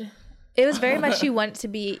disgusted. It was very much he wanted to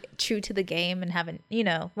be true to the game and having,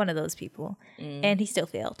 one of those people. And he still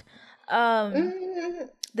failed.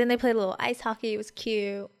 Then they played a little ice hockey. It was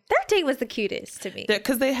cute. Their date was the cutest to me.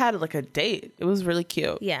 Because they had like a date. It was really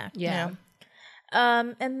cute. Yeah. Yeah.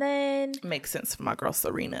 And then Makes sense for my girl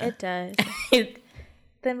Serena. it does.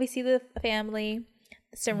 Then we see the family,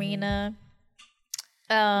 Serena.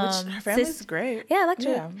 Which her family's sis- great. Yeah, I liked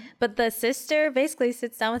her. Yeah. But the sister basically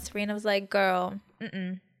sits down with Serena and was like, girl,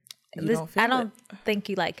 You don't feel I don't it. think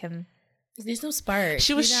you like him. There's no spark.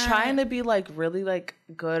 She was She's not- trying to be like really like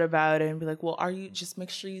good about it and be like, well, are you just make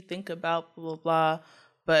sure you think about blah, blah, blah.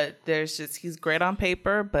 But he's great on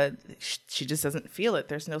paper, but she just doesn't feel it.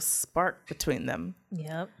 There's no spark between them.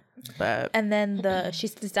 Yep. But And then she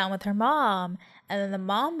sits down with her mom, and then the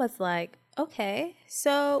mom was like, "Okay,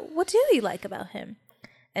 so what do you like about him?"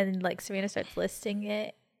 And like Serena starts listing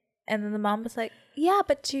it, and then the mom was like, "Yeah,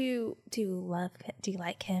 but do you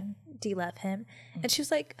like him? Do you love him?" And she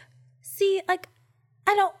was like, "See, like,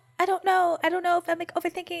 I don't know if I'm like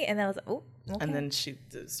overthinking." And I was like, "Oh, okay." and then she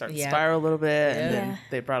started to Yeah. spiral a little bit, and Yeah. then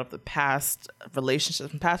they brought up the past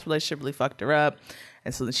relationship, and past relationship really fucked her up.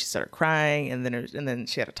 And so then she started crying, and then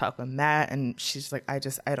she had to talk with Matt, and she's like, I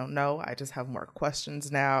don't know. I just have more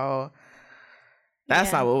questions now.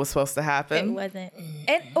 That's Yeah. not what was supposed to It happen. wasn't.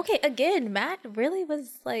 And okay, again, Matt really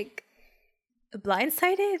was like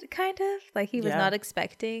blindsided, kind of like he was Yeah. not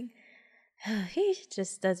expecting. He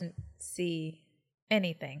just doesn't see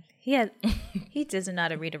anything. He doesn't know how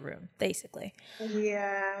to read a room, basically.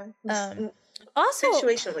 Yeah. Also,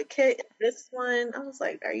 Situation with Kit. This one, I was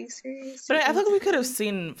like, "Are you serious?" But I think we could have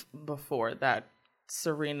seen before that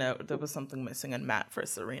Serena, there was something missing in Matt for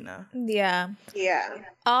Serena. yeah. Yeah.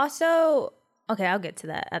 Also, okay, I'll get to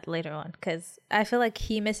that later on because I feel like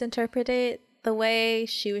he misinterpreted the way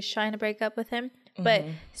she was trying to break up with him. But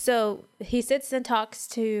so he sits and talks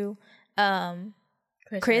to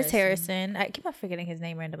Chris Harrison. I keep on forgetting his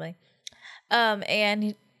name randomly.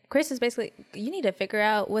 And Chris is basically, you need to figure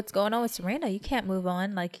out what's going on with Serena. You can't move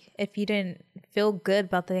on. Like, if you didn't feel good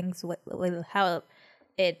about things,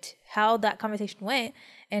 how that conversation went.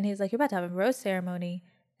 And he's like, you're about to have a rose ceremony.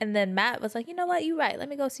 And then Matt was like, you know what? You're right. Let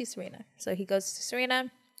me go see Serena. So he goes to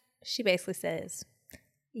Serena. She basically says,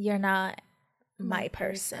 you're not my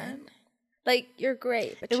person. Like, you're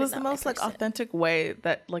great, but It you're was the not my most like person. authentic way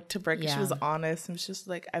that like to break it. She Yeah. was honest and was just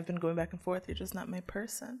like, I've been going back and forth. You're just not my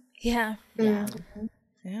person. Yeah. Yeah.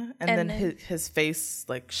 Yeah. And, And then then- his face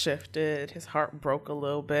like shifted. His heart broke a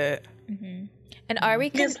little bit. And are we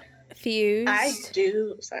Because confused? I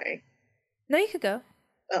do. Sorry. No, you could go.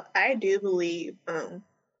 I do believe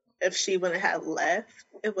if she wouldn't have left,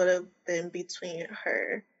 it would have been between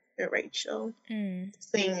her and Rachel.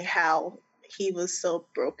 Seeing how he was so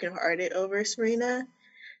brokenhearted over Serena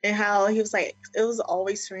and how he was like, it was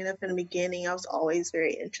always Serena from the beginning. I was always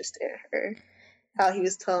very interested in her. how he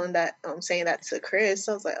was saying that to Chris.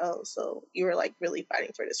 I was like, oh, so you were like really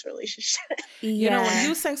fighting for this relationship. You know, when he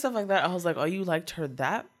was saying stuff like that, I was like, oh, you liked her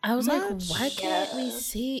that I was much? like, why can't we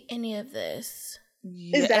see any of this?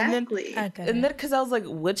 Yeah, Exactly. And then because I was like,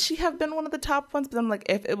 would she have been one of the top ones? But I'm like,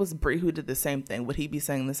 if it was Brie who did the same thing, would he be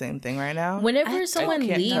saying the same thing right now? Whenever someone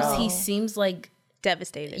can't leaves, tell. he seems like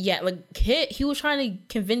Devastated. yeah, like Kit. He was trying to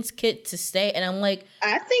convince Kit to stay, and I'm like,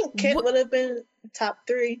 I think Kit would have been top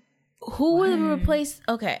 3. who would have replaced?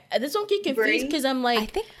 Okay, this don't get confused Brie? because I'm like, I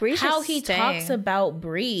think Brie's how just he staying. talks about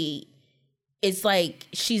Brie. It's like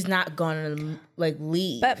she's not gonna like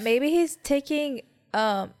leave. But maybe he's taking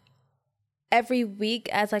every week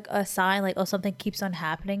as like a sign, like, oh, something keeps on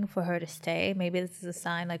happening for her to stay. Maybe this is a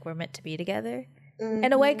sign like we're meant to be together.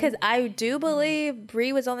 In a way, because I do believe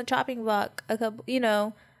Brie was on the chopping block a couple,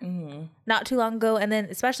 not too long ago, and then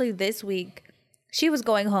especially this week, she was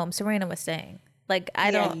going home. Serena was staying. Like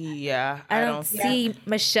I don't see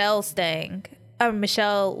Michelle staying, or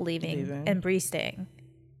Michelle leaving. And Brie staying.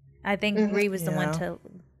 I think Brie was the one to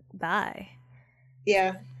buy.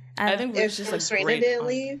 Yeah. I think If Brie's just like Serena great didn't on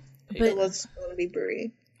leave, paper. it was going to be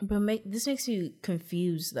Brie. But this makes me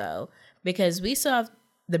confused though, because we still have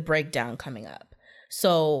the breakdown coming up.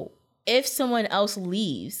 So if someone else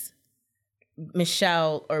leaves,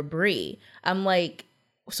 Michelle or Brie, I'm like,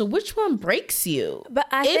 so which one breaks you? But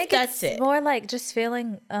I If think that's it's it. more like just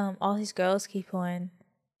feeling all these girls keep on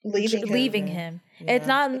Leaving him. him. It's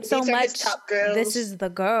not so These are his much top girls. this is the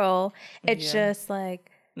girl. It's just like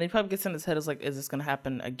And he probably gets in his head is like, is this gonna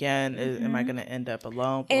happen again? Am I gonna end up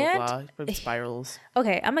alone? Blah, And- blah, blah. He probably spirals.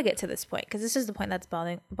 okay, I'm gonna get to this point because this is the point that's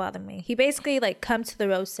bothering me. He basically like come to the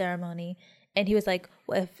rose ceremony and he was like,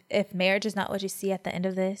 well, if marriage is not what you see at the end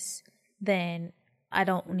of this, then I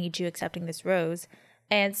don't need you accepting this rose.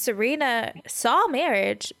 And Serena saw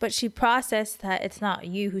marriage, but she processed that it's not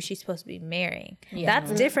you who she's supposed to be marrying.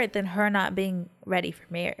 That's different than her not being ready for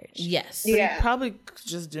marriage. Yes. But Yeah. he probably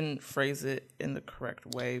just didn't phrase it in the correct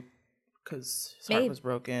way because his heart Maybe- was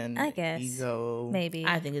broken. I guess. Ego. Maybe.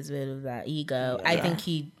 I think it's a bit of that ego. I think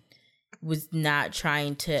he was not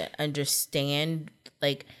trying to understand,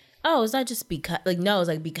 like, oh, it's not just because, like, no, it's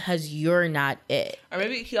like because you're not it. Or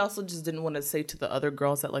maybe he also just didn't want to say to the other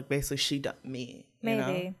girls that like basically she dumped me. You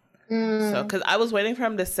Maybe. know? So because I was waiting for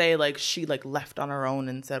him to say like she like left on her own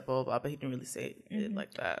and said blah blah, blah but he didn't really say it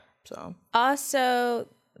like that. So Also,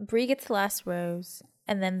 Brie gets the last rose,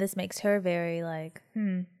 and then this makes her very like,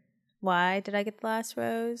 why did I get the last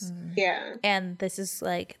rose? Yeah. And this is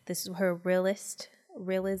where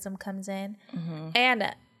realism comes in,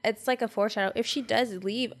 and it's like a foreshadow. If she does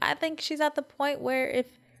leave, I think she's at the point where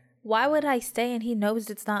why would I stay? And he knows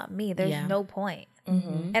it's not me. There's no point.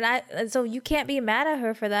 And so you can't be mad at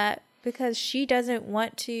her for that because she doesn't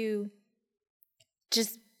want to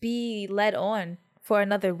just be led on for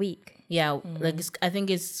another week. Yeah, like I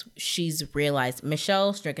think she's realized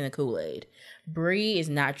Michelle's drinking the Kool-Aid. Brie is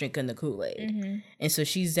not drinking the Kool-Aid. And so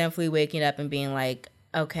she's definitely waking up and being like,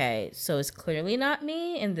 okay, so it's clearly not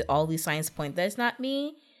me, and all these signs point that it's not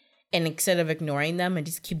me. And instead of ignoring them and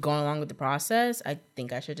just keep going along with the process, I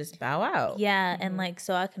think I should just bow out. Yeah, and like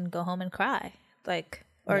so I can go home and cry, like,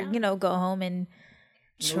 or go home and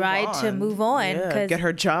try to move on Yeah, because get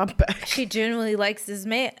her job back. she genuinely likes this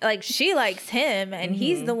man. Like she likes him, and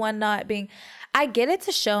he's the one not being. I get it's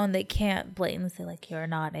a show, and they can't blatantly say like you're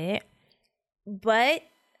not it, but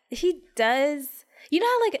he does. You know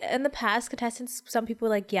how like in the past contestants, some people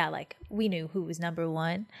were like, yeah, like we knew who was number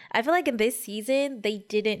one. I feel like in this season they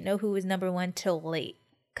didn't know who was number one till late.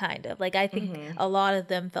 Kind of like I think a lot of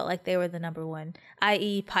them felt like they were the number one.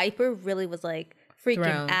 I.e., Piper really was like freaking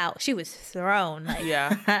Thrown. out. She was thrown. Like,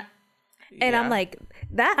 Yeah. and I'm like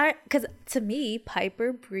that because to me,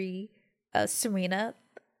 Piper, Brie, Serena,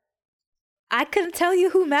 I couldn't tell you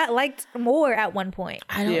who Matt liked more at one point.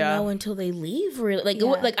 I don't know until they leave. Really, like,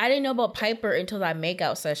 like I didn't know about Piper until that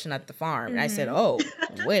makeout session at the farm, and I said, "Oh,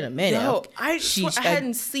 wait a minute." No, I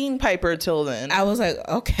hadn't seen Piper till then. I was like,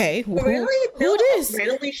 "Okay, who They'll this?"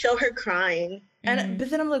 randomly show her crying. And but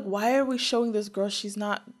then I'm like, why are we showing this girl? She's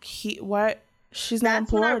not. Why? She's not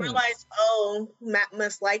That's when I important. realized, oh, Matt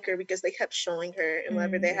must like her because they kept showing her, and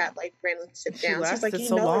whenever they had like random sit downs, he's like, lasted you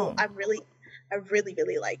so know, long. I really,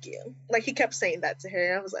 really like you. Like he kept saying that to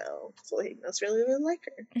her. I was like, oh, so he must really like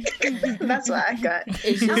her. That's what I got.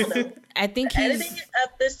 It's I don't just, know. I think Editing he's of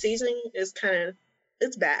this season is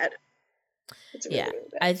it's bad. It's really, really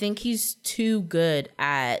bad. I think he's too good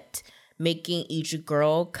at making each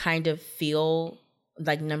girl kind of feel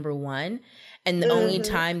like number one. And the only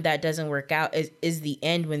time that doesn't work out is the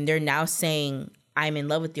end when they're now saying, I'm in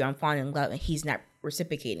love with you, I'm falling in love, and he's not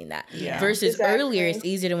reciprocating that. Yeah. Versus Exactly. earlier, it's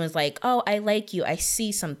easier to was like, oh, I like you, I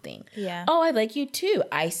see something. Yeah. Oh, I like you too,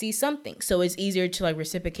 I see something. So it's easier to like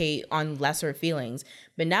reciprocate on lesser feelings.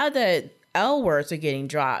 But now that L words are getting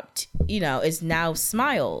dropped, it's now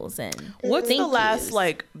smiles and What's thank the last yous.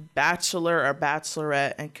 like bachelor or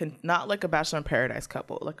bachelorette and not like a Bachelor in Paradise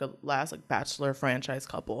couple, like a last like bachelor franchise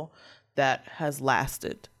couple that has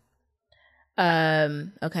lasted?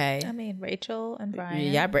 Okay. I mean, Rachel and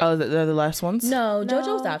Brian. Yeah, Oh, they're the last ones? no, No.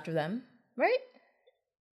 JoJo's after them, right?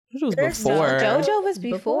 It was There's before. JoJo was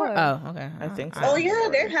before. Oh, okay. I think so. Oh yeah,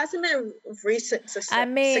 there hasn't been recent I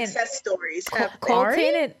success stories. Have they? Colton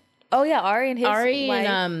Ari? and Ari and his Ari wife.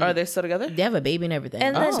 and Are they still together? they have a baby and everything.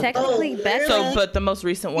 And then Oh. technically Oh, Becca. really? So, but the most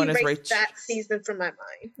recent one is Erase Rachel. that season from my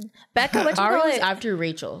mind. Becca, what you call Ari's it? after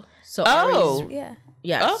Rachel. So Oh. Ari's, Yeah.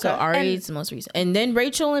 yeah. So Okay. Ari's the most recent, and then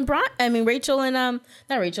Rachel and Rachel and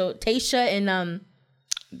not Rachel, Tayshia and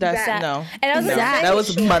That's Zach. no. And I was no. like, That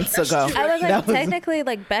was months That's ago. true. I was like, That was- technically,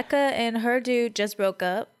 like Becca and her dude just broke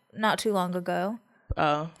up not too long ago,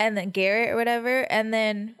 Oh, and then Garrett or whatever, and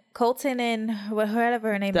then Colton and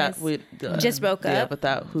whatever her name that is. we Just broke Yeah, up. but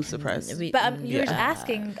that who's surprised? But you were just Yeah.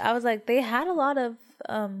 asking. I was like, they had a lot of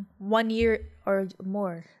 1 year or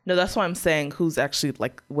more. No, that's why I'm saying who's actually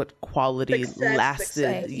like what quality Success, lasted.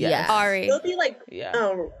 success. Yes. Yeah. Ari. It'll be like Yeah.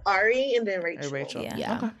 Ari and then Rachel. Hey, Rachel. Yeah.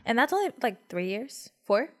 Yeah. Okay. And that's only like 3 years,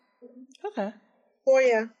 4. Okay. 4,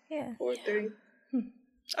 yeah. Yeah. 4, 3.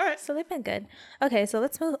 All right. So they've been good. Okay, so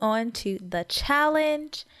let's move on to the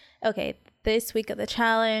challenge. Okay, this week of the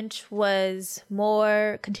challenge was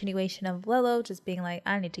more continuation of Lolo just being like,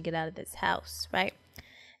 I need to get out of this house, right?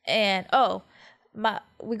 And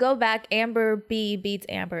we go back. Amber B beats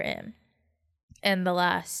Amber M in the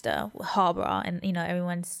last hall brawl, and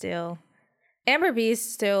everyone's still Amber B is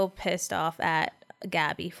still pissed off at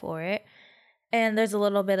Gabby for it, and there's a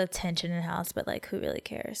little bit of tension in the house, but like, who really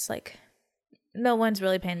cares? Like, no one's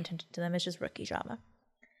really paying attention to them. It's just rookie drama.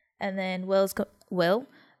 And then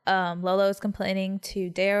Lolo's complaining to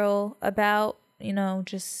Daryl about,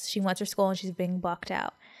 just she wants her school and she's being blocked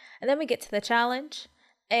out. And then we get to the challenge,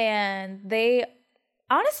 and they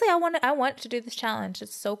honestly, I want to do this challenge.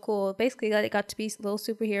 It's so cool. Basically, they got to be little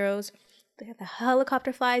superheroes. The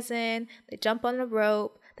helicopter flies in. They jump on the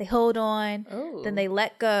rope. They hold on. Oh. Then they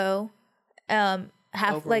let go. Over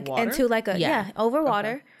water? Into like a Yeah. over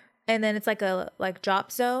water. And then it's like a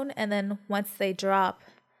drop zone, and then once they drop,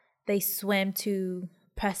 they swim to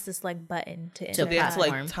press this like button to enter. They have to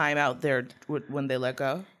Platform. like time out there when they let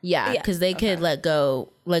go. Yeah, Yeah. because they could let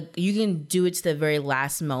go. Like you can do it to the very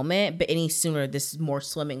last moment, but any sooner, this is more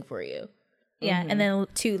swimming for you. Yeah, and then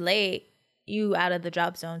too late, you out of the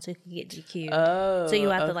drop zone, so you can get GQ. Oh, So you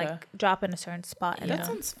have to okay. like drop in a certain spot. And That then,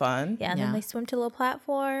 sounds fun. yeah, and Yeah. then they swim to a little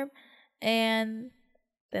platform, and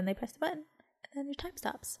then they press the button, and then your time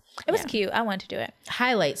stops. It was Yeah. cute. I wanted to do it.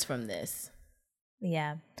 Highlights from this.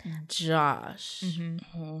 Yeah. Josh,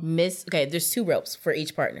 okay, there's 2 ropes for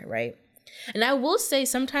each partner, right? And I will say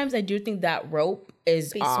sometimes I do think that rope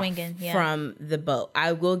is Be off swinging, yeah. from the boat.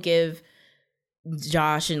 I will give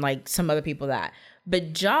Josh and like some other people that.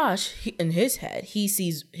 But Josh, in his head, he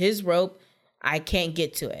sees his rope, I can't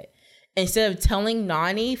get to it. Instead of telling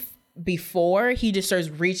Nani before, he just starts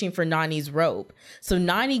reaching for Nani's rope. So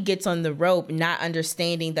Nani gets on the rope, not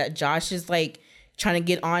understanding that Josh is like trying to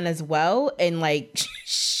get on as well, and like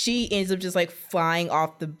she ends up just like flying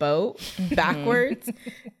off the boat backwards.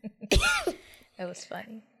 It was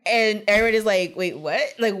funny. And everybody's like, wait, what?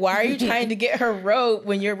 Like, why are you trying to get her rope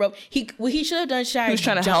when your rope? What he should have done, He was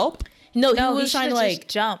trying to help. No, No, he was trying to should've like just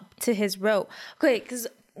jump to his rope. Okay, because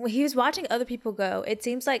when he was watching other people go, it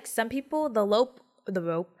seems like some people the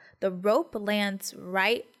rope lands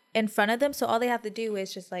right in front of them, so all they have to do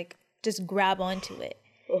is just grab onto it.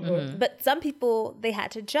 But some people they had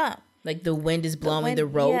to jump. like the wind is blowing wind- the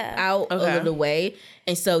rope yeah. out a Okay. little way,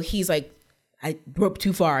 and so he's like, I roped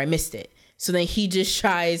too far, I missed it. So then he just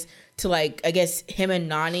tries to like, I guess him and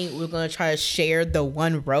Nani were gonna try to share the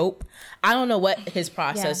one rope. I don't know what his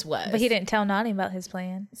process was, But he didn't tell Nani about his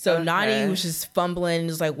plan. So Okay. Nani was just fumbling,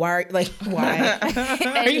 was like, why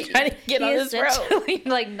are you trying to get on this rope? essentially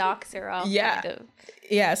like knocks her off. Yeah. Kind of.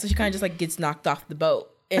 Yeah, so she kind of just like gets knocked off the boat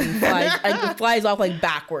and flies off like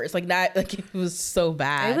backwards, like that. Like it was so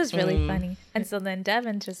bad. It was really funny. And so then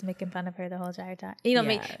Devin's just making fun of her the whole entire time. You know,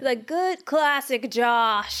 Yeah. like good classic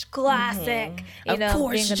Josh, classic. You know, of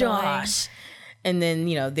course, being annoying. Josh. And then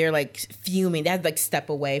they're like fuming. They have to like step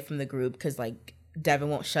away from the group because like Devin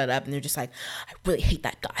won't shut up, and they're just like, I really hate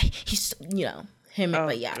that guy. He's him. Oh,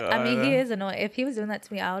 but yeah, God. I mean, he is annoying. If he was doing that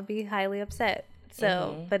to me, I would be highly upset.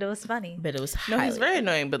 So, but it was funny. but it was No, he's highly- very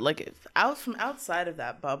annoying. But like from outside of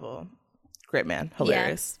that bubble, Great man.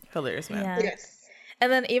 Hilarious. Hilarious man. Yeah. Yes.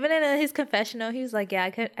 And then even in his confessional, he was like, "Yeah,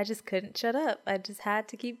 I just couldn't shut up. I just had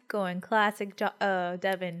to keep going." Classic,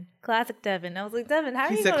 Devin. Classic Devin. I was like, Devin, how are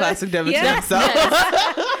He you? said gonna-" classic Devin to Yeah.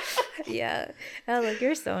 himself. Yeah. I was like,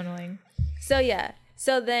 you're so annoying. So yeah.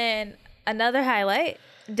 So then another highlight,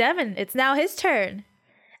 Devin. It's now his turn.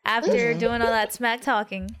 After doing all that smack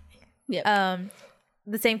talking, Yep.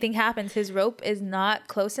 the same thing happens. His rope is not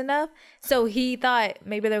close enough, so he thought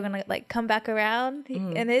maybe they're gonna like come back around.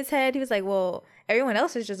 In his head, he was like, "Well, everyone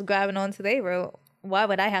else is just grabbing onto their rope. Why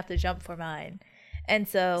would I have to jump for mine?" And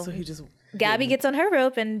so So he just Gabby gets on her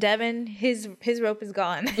rope, and Devin, his rope is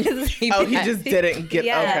gone. he just didn't get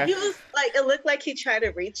Yeah. He okay. was like, it looked like he tried to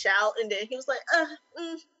reach out, and then he was like,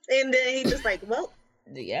 and then he just like, well,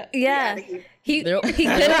 Yep. Yeah, outta here. he They're- could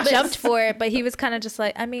have jumped for it, but he was kind of just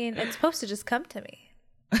like, I mean, it's supposed to just come to me.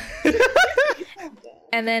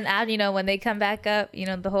 And then, when they come back up,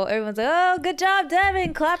 everyone's like, "Oh, good job,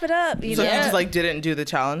 Devin! Clap it up!" So know. he just like didn't do the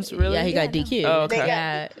challenge, really? Yeah, he got DQ. Oh, okay.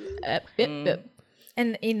 Yeah. Yep.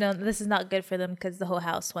 And this is not good for them because the whole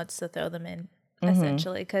house wants to throw them in,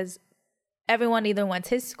 essentially, because everyone either wants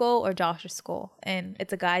his school or Josh's school, and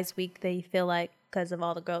it's a guys' week. They feel like because of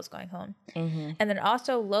all the girls going home, and then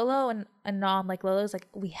also Lolo and Nom, like Lolo's like,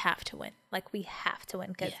 we have to win,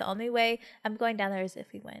 because the only way I'm going down there is if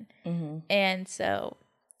we win, and so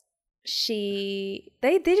they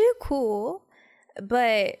do cool,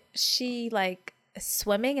 but she like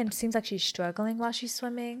swimming and seems like she's struggling while she's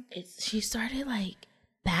swimming. She started like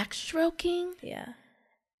backstroking. Yeah.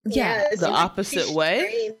 Yeah, it the seemed like opposite she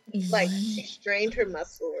way. she strained her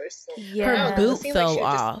muscle or something. Yeah. Her I don't know, it boot seemed like fell she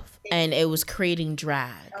was just- off, and it was creating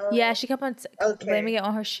drag. Yeah, she kept on Okay. blaming it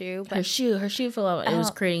on her shoe. But Her shoe fell off. And it was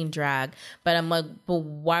Oh. creating drag. But I'm like, but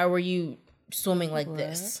why were you swimming like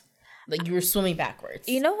this? Like you were swimming backwards.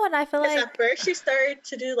 you know what I feel Because like? at first she started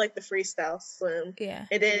to do like the freestyle swim, Yeah.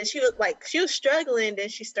 and then she was struggling. Then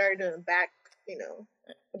she started doing back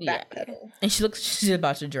pedal. And she's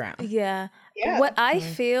about to drown. Yeah. Yeah. What I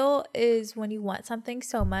feel is when you want something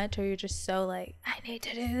so much or you're just so like, I need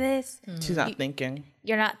to do this, She's not thinking.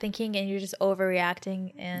 you're not thinking and you're just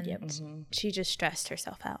overreacting, and she just stressed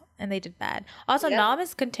herself out and they did bad. Also, Yeah. Nam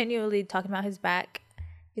is continually talking about his back.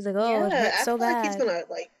 He's like, oh, it I hurts so feel like bad. he's gonna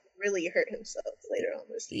like really hurt himself later on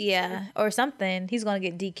this season. Yeah, or something. He's gonna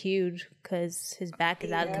get DQ'd because his back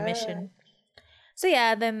is out of commission. So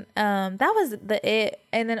yeah, then that was it.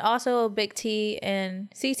 And then also Big T and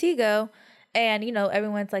CT go, and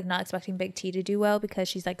everyone's like not expecting Big T to do well because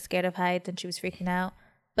she's like scared of heights and she was freaking out.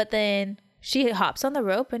 But then she hops on the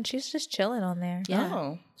rope and she's just chilling on there. Yeah.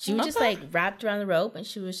 Oh. She was just like wrapped around the rope, and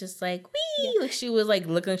she was just like, wee! Like she was like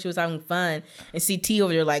looking like she was having fun. And CT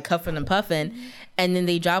over there like cuffing and puffing. And then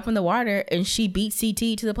they drop in the water, and she beat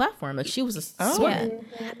CT to the platform. Like she was a swimmer.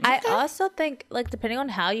 Yeah. I also think like depending on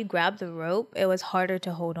how you grab the rope, it was harder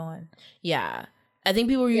to hold on. Yeah. I think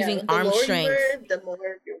people were Yeah, using the arm more you strength. were, the more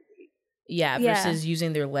you're weak. Yeah, Yeah. versus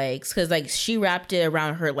using their legs. Because like she wrapped it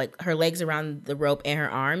around her, like her legs around the rope and her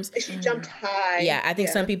arms. And she jumped high. Yeah, I think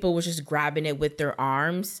some people was just grabbing it with their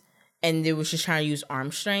arms, and they was just trying to use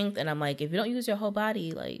arm strength. And I'm like, if you don't use your whole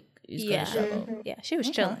body, like, it's Yeah. gonna show. Yeah, she was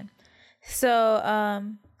chilling. So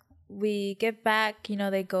we get back,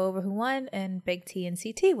 they go over who won, and Big T and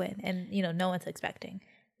CT win. And, no one's expecting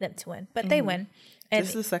them to win, but they win. And This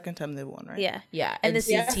is the second time they won, right? yeah. Yeah, And and this-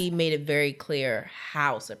 CT made it very clear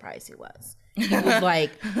how surprised he was. He was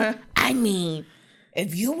like, I mean,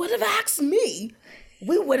 if you would have asked me,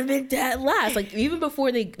 we would have been dead last. Like even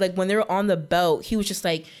before they when they were on the boat, he was just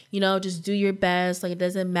like, just do your best. Like it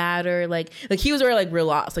doesn't matter. Like he was already like real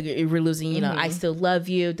lost. Like we're losing. I still love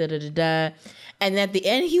you. Da da da da. And at the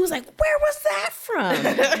end, he was like, "Where was that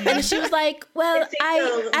from?" And she was like, "Well,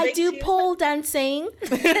 I do pole dancing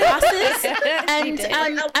classes, and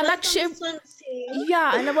I'm actually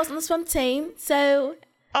yeah, and I was on the swim team, so."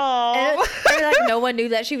 Oh. And like no one knew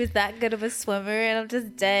that she was that good of a swimmer, and I'm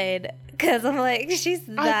just dead because I'm like, she's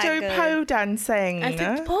that I do good. pole dancing. I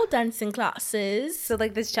took pole dancing classes. So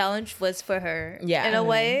like this challenge was for her, Yeah. in a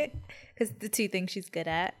way, because the two things she's good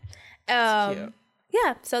at. Cute.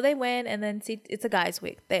 Yeah, so they win, and then it's a guys'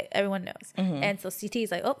 week. Everyone knows, and so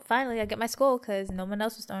CT's like, oh, finally I get my school because no one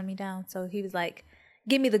else was throwing me down. So he was like,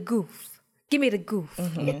 give me the goof, give me the goof,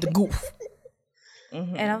 Get the goof.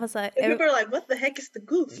 and I was like, And people are like, what the heck is the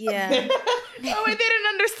goof? yeah, Oh, wait, they didn't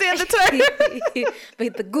understand the term.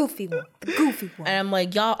 but the goofy one, the goofy one. And I'm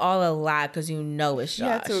like, y'all all a lie because it's You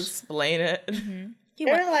had Josh. to explain it. He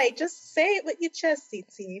won. They're like, just say it with your chest, CT.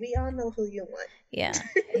 We all know who you want. Yeah,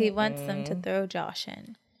 he wants them to throw Josh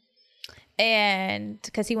in, and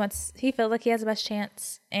because he feels like he has the best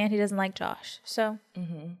chance, and he doesn't like Josh. So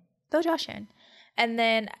throw Josh in. And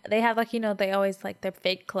then they have like, you know, they always like their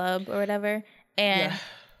fake club or whatever. And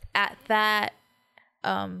at that,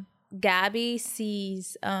 Gabby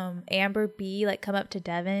sees Amber B like come up to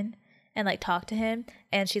Devin and like talk to him,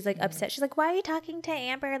 and she's like upset. She's like, why are you talking to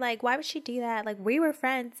Amber? Like, why would she do that? Like, we were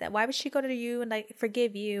friends. Why would she go to you and like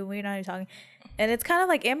forgive you? We're not even talking. And it's kind of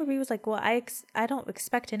like Amber B was like, well, I don't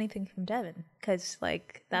expect anything from Devin, because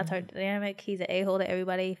like that's our dynamic. He's an a-hole to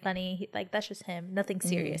everybody, funny, like that's just him, nothing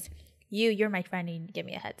serious. You're my friend, and you give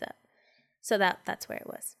me a heads up. So that's where it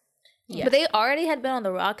was. Yeah. But they already had been on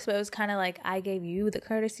the rocks, but it was kind of like, I gave you the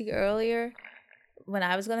courtesy earlier when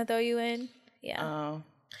I was gonna throw you in. Yeah.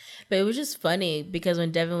 But it was just funny because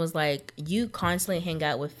when Devin was like, you constantly hang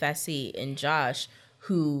out with Fessy and Josh,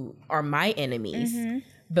 who are my enemies.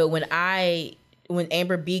 But when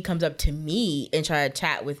Amber B comes up to me and try to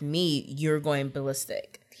chat with me, you're going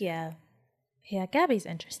ballistic. Yeah. Yeah, Gabby's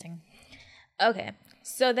interesting. Okay.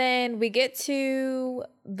 So then we get to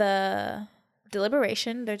the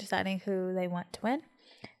deliberation. They're deciding who they want to win.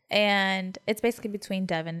 And it's basically between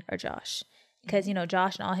Devin or Josh. Because, you know,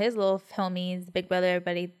 Josh and all his little homies, Big Brother,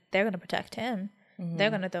 everybody, they're going to protect him.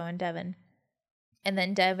 They're going to throw in Devin. And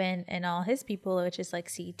then Devin and all his people, which is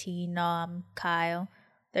like CT, Nom, Kyle,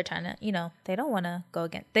 they're trying to, you know, they don't want to go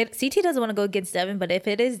against. CT doesn't want to go against Devin, but if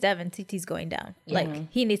it is Devin, CT's going down.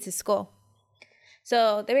 Like, he needs to score.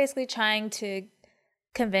 So they're basically trying to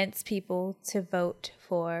convince people to vote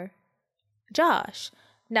for Josh.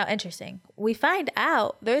 Now, interesting. We find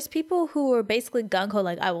out there's people who were basically gung-ho,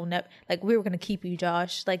 like, I will never, like, we were going to keep you,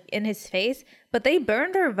 Josh, like, in his face. But they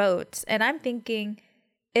burned their votes. And I'm thinking,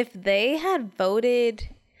 if they had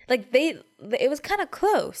voted, like, it was kind of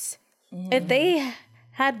close. If they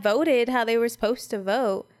had voted how they were supposed to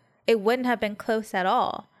vote, it wouldn't have been close at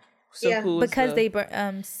all. So who was because they burned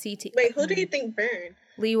CT. Wait, who do you think burned?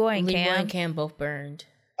 Leroy and Leroy Cam. and Cam both burned.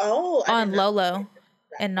 Oh, On Lolo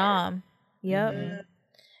and Nom. Yep.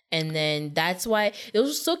 And then that's why it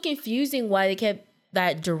was so confusing why they kept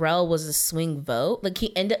that Jarrell was a swing vote. Like,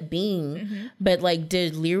 he ended up being, but like,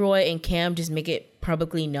 did Leroy and Cam just make it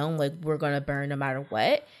publicly known, like, we're going to burn no matter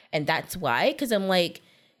what? And that's why, because I'm like,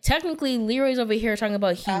 technically Leroy's over here talking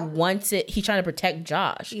about he wants it. He's trying to protect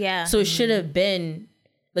Josh. Yeah. So it should have been,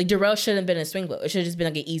 like, Jarrell shouldn't have been a swing vote. It should have just been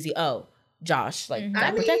like an easy, Josh, like,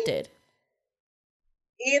 got protected.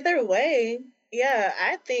 Either way, yeah,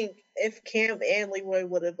 I think if Cam and Leroy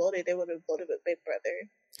would have voted, they would have voted with Big Brother.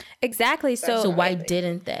 Exactly. So why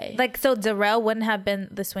didn't they? Like, so Darrell wouldn't have been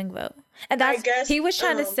the swing vote. And that's, I guess, he was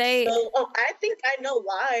trying to say. So, I think I know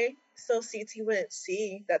why. So CT wouldn't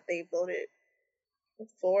see that they voted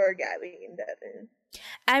for Gabby and Devin.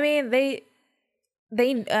 I mean, they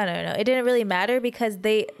I don't know. It didn't really matter because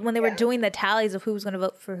when they were doing the tallies of who was going to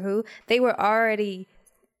vote for who, they were already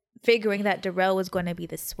figuring that Darrell was going to be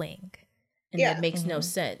the swing. And that makes no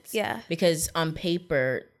sense. Yeah. Because on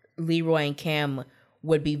paper, Leroy and Cam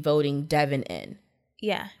would be voting Devin in.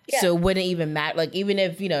 Yeah. So it wouldn't even matter. Like, even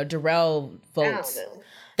if, Darrell votes. I don't know.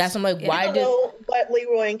 That's I'm like, why I don't know what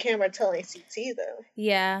Leroy and Cam are telling CT, though.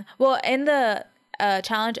 Yeah. Well, in the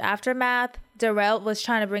challenge aftermath, Darrell was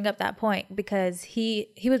trying to bring up that point because he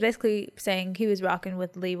was basically saying he was rocking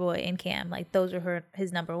with Leroy and Cam. Like, those were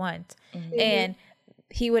his number ones. And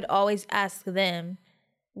he would always ask them,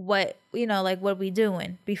 what are we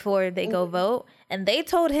doing before they go vote? And they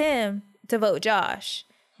told him to vote Josh.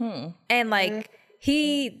 And like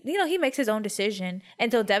he makes his own decision. And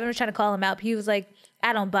so Devin was trying to call him out. He was like,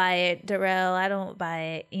 I don't buy it, Darrell. I don't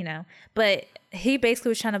buy it, But he basically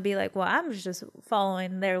was trying to be like, well, I'm just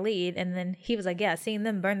following their lead. And then he was like, yeah, seeing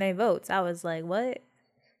them burn their votes. I was like, what?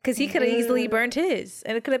 Because he could have easily burned his,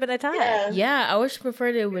 and it could have been a tie. Yeah, I wish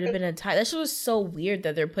preferred it would have been a tie. That shit was so weird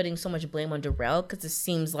that they're putting so much blame on Darrell, because it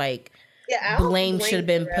seems like blame should have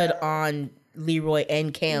been put on Leroy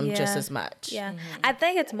and Cam just as much. Yeah, I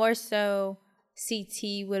think it's more so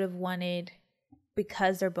CT would have wanted,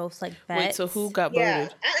 because they're both like vets. Wait, so who got voted? Yeah,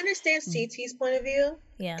 I understand CT's point of view.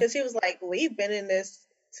 Yeah, because he was like, we've been in this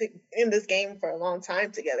game for a long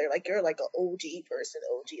time together. Like, you're like an OG person,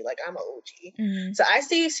 like I'm an OG. So I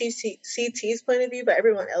see CT's point of view, but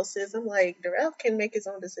everyone else's, I'm like, Darrell can make his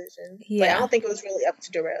own decision. Like, I don't think it was really up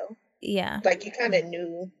to Darrell. Yeah, like, you kind of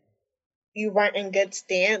knew you weren't in good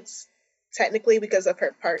stance technically because of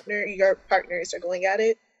her partner. Your partners are going at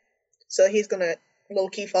it, so he's gonna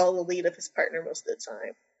low-key follow the lead of his partner most of the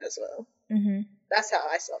time as well. That's how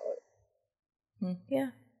I saw it.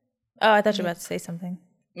 Yeah. Oh, I thought you were about to say something.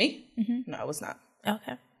 Me? No, I was not.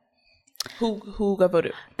 Okay. Who got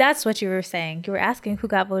voted? That's what you were saying. You were asking who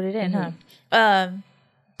got voted in, huh?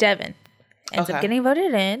 Devin ends up getting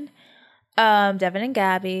voted in. Devin and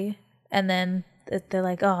Gabby, and then they're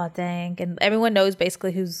like, oh, dang. And everyone knows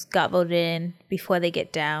basically who's got voted in before they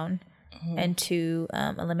get down into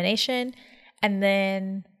elimination. And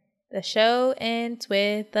then the show ends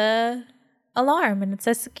with the alarm, and it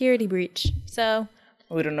says security breach. So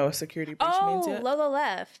we don't know what security breach means yet. Lolo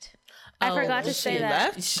left. I forgot to say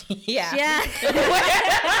that. Left? Yeah.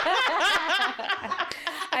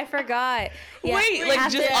 I forgot. Yeah. Wait,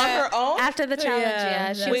 like just on her own? After the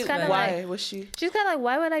challenge, She was kind of why like, was she? She was kind of like,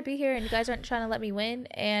 why would I be here and you guys aren't trying to let me win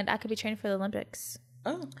and I could be training for the Olympics?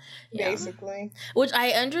 Oh, basically. Which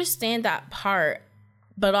I understand that part,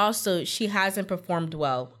 but also she hasn't performed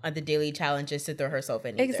well on the daily challenges to throw herself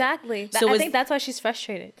in either. Exactly. So I think that's why she's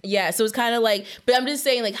frustrated. Yeah, so it's kind of like, but I'm just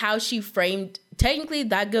saying like how she framed technically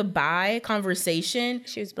that goodbye conversation.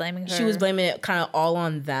 She was blaming her. She was blaming it kind of all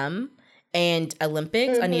on them and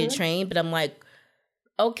Olympics. I need to train, but I'm like,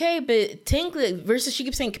 okay, but technically, versus she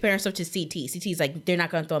keeps saying compare herself to CT. CT's like, they're not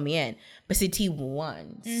going to throw me in, but CT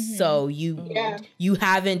won. So you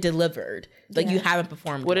haven't delivered. Like you haven't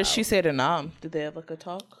performed. What did she say to Nam? Did they have like a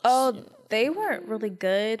talk? Oh, they weren't really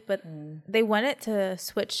good, but they wanted to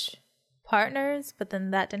switch partners, but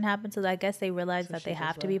then that didn't happen. So I guess they realized that they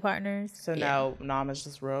have to be partners. So now Nam is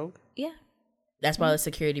just rogue? Yeah. That's why the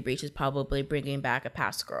security breach is probably bringing back a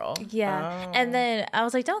past girl. Yeah. Oh. And then I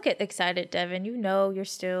was like, don't get excited, Devin. You know you're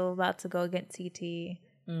still about to go against CT.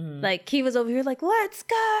 Like, he was over here like, let's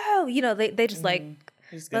go. You know, they just like,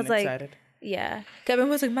 He's I was getting like, excited. yeah. Kevin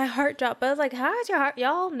was like, my heart dropped. But I was like, how is your heart?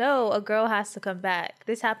 Y'all know a girl has to come back.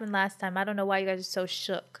 This happened last time. I don't know why you guys are so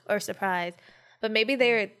shook or surprised. But maybe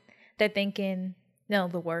they're thinking, no,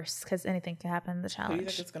 the worst, because anything can happen in the Who challenge. do you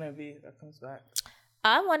think it's going to be that comes back?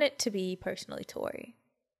 I want it to be personally Tori.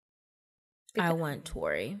 I want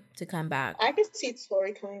Tori to come back. I could see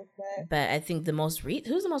Tori coming back. But I think the most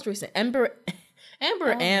who's the most recent? Amber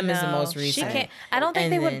M is the most recent. She can't. I don't think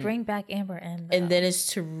And they then- would bring back Amber M. Though. And then it's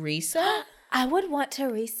Teresa. I would want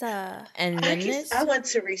Teresa. And then it's I want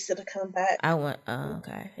Teresa to come back. I want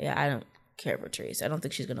okay. Yeah, I don't care for Teresa. I don't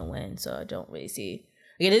think she's gonna win, so I don't really see.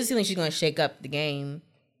 Like, it doesn't seem like she's gonna shake up the game.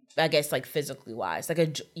 I guess like physically wise, like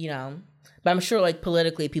But I'm sure like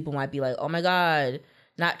politically, people might be like, "Oh my god,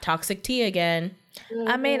 not toxic tea again."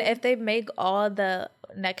 I mean, if they make all the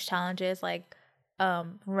next challenges like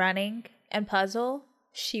running and puzzle,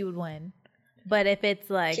 she would win. But if it's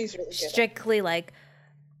like She's really good at it. strictly like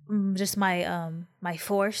just my my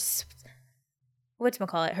force,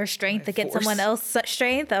 whatchamacallit, her strength against someone else's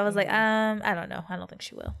strength, I was like, I don't know. I don't think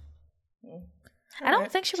she will. I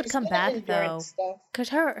don't think she would She's come good at back though, endurance stuff. because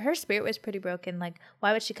her spirit was pretty broken. Like,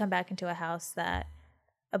 why would she come back into a house that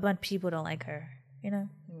a bunch of people don't like her? You know.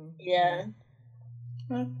 Yeah.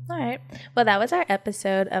 All right. Well, that was our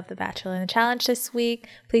episode of The Bachelor and the Challenge this week.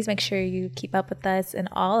 Please make sure you keep up with us in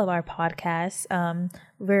all of our podcasts.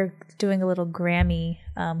 We're doing a little Grammy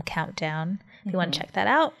countdown. If you want to check that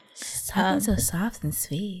out. Talking so soft and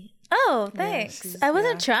sweet. Oh, thanks. I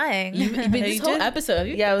wasn't trying. But this you whole did. episode, have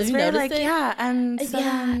you, Yeah, it was have you very noticed like, it?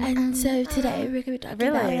 yeah, and so today we're gonna be talking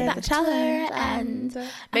Really? about The Bachelor and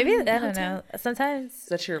Maybe, I don't know. Sometimes. Is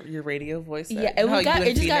that your radio voice? Yeah, You know how you and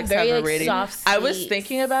it just got Phoenix very have a like radio- soft. I was sweet.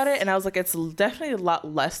 thinking about it, and I was like, it's definitely a lot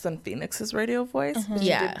less than Phoenix's radio voice. But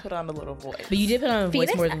Yeah. you did put on a little voice. But you did put on a voice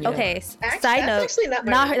Phoenix? more than you do. Okay, Actually, side that's note. actually not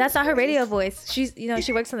my That's not her voice. radio voice. She's,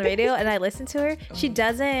 she works on the radio, and I listen to her. She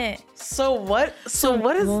doesn't. So what? So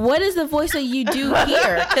what is? What is the voice that you do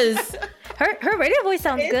here? Because Her radio voice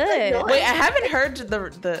sounds It's good. annoying. Wait, I haven't heard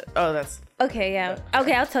the. Oh, that's. Okay, yeah.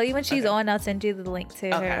 Okay, I'll tell you when she's on. I'll send you the link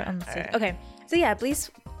to Okay, her on the alright. Okay, so yeah,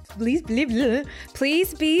 please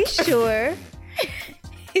be sure.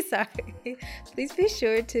 Sorry. Please be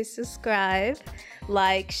sure to subscribe,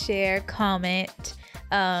 like, share, comment,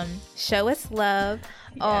 show us love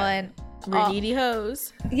on. we're needy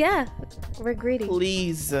hoes. Yeah, we're greedy.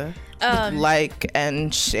 Please like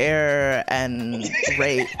and share and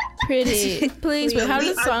rate. Pretty. Please, but how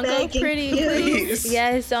does the I'm song go? begging Pretty, you. please.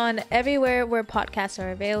 Yes, on everywhere where podcasts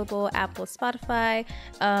are available, Apple, Spotify.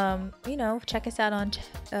 Check us out on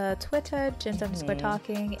Twitter,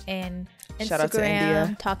 Gems_Talking, and Instagram, Shout out to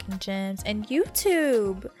India. Talking Gems, and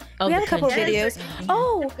YouTube. Oh, we have the a couple country. videos.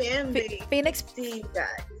 Oh, Fan base. Phoenix. See you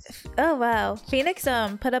guys. Oh wow, Phoenix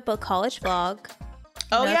put up a college vlog.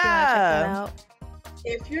 Oh Know if you wanna check that yeah. out.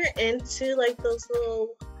 If you're into like those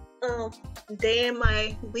little day in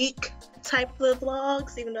my week type of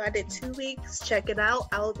vlogs, even though I did 2 weeks, check it out.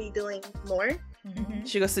 I will be doing more.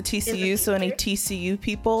 She goes to TCU, In the so any future. TCU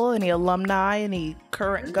people, any alumni, any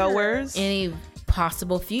current goers. Any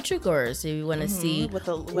possible future goers if you want to see what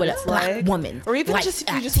what it's a black like. woman, Or even likes just if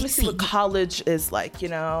you at just want to see what TC. college is like, you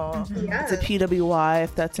know. Yeah. It's a PWI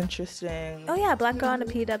if that's interesting. Oh yeah, black girl in a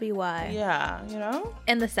PWI Yeah, you know.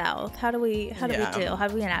 in the South. How do we Yeah. do? How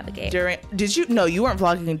do we navigate? You weren't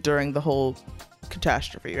vlogging during the whole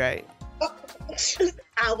catastrophe, right?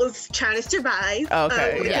 I was trying to survive.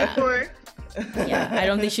 Okay, yeah. Before. Yeah, I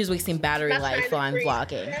don't think she was wasting battery That's life on 93.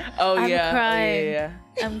 vlogging. Oh I'm yeah. crying. Yeah.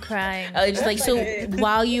 I'm crying. Just like so,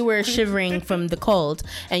 while you were shivering from the cold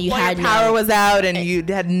and you While had your power no, was out and you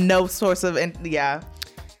had no source of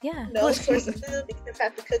Yeah. No source of food because I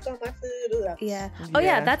have to cook all my food. Ugh. Yeah. Oh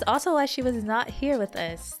yeah, Yeah. that's also why she was not here with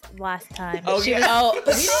us last time. Oh, She yeah. was- oh, we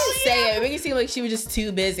didn't say it. It made it seem like she was just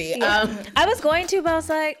too busy. I was going to, but I was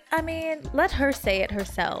like, I mean, let her say it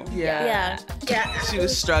herself. Yeah. Yeah. Yeah, She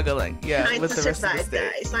was struggling, trying with to the rest of the survive,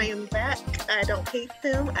 state. guys. I am back. I don't hate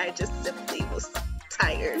them. I just simply was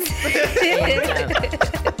tired.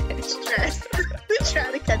 Stressed.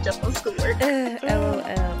 Trying to catch up on schoolwork. LOL.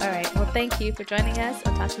 All right. Well, thank you for joining us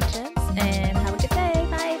on Talking Gems, and have a good day.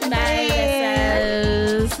 Bye. Bye.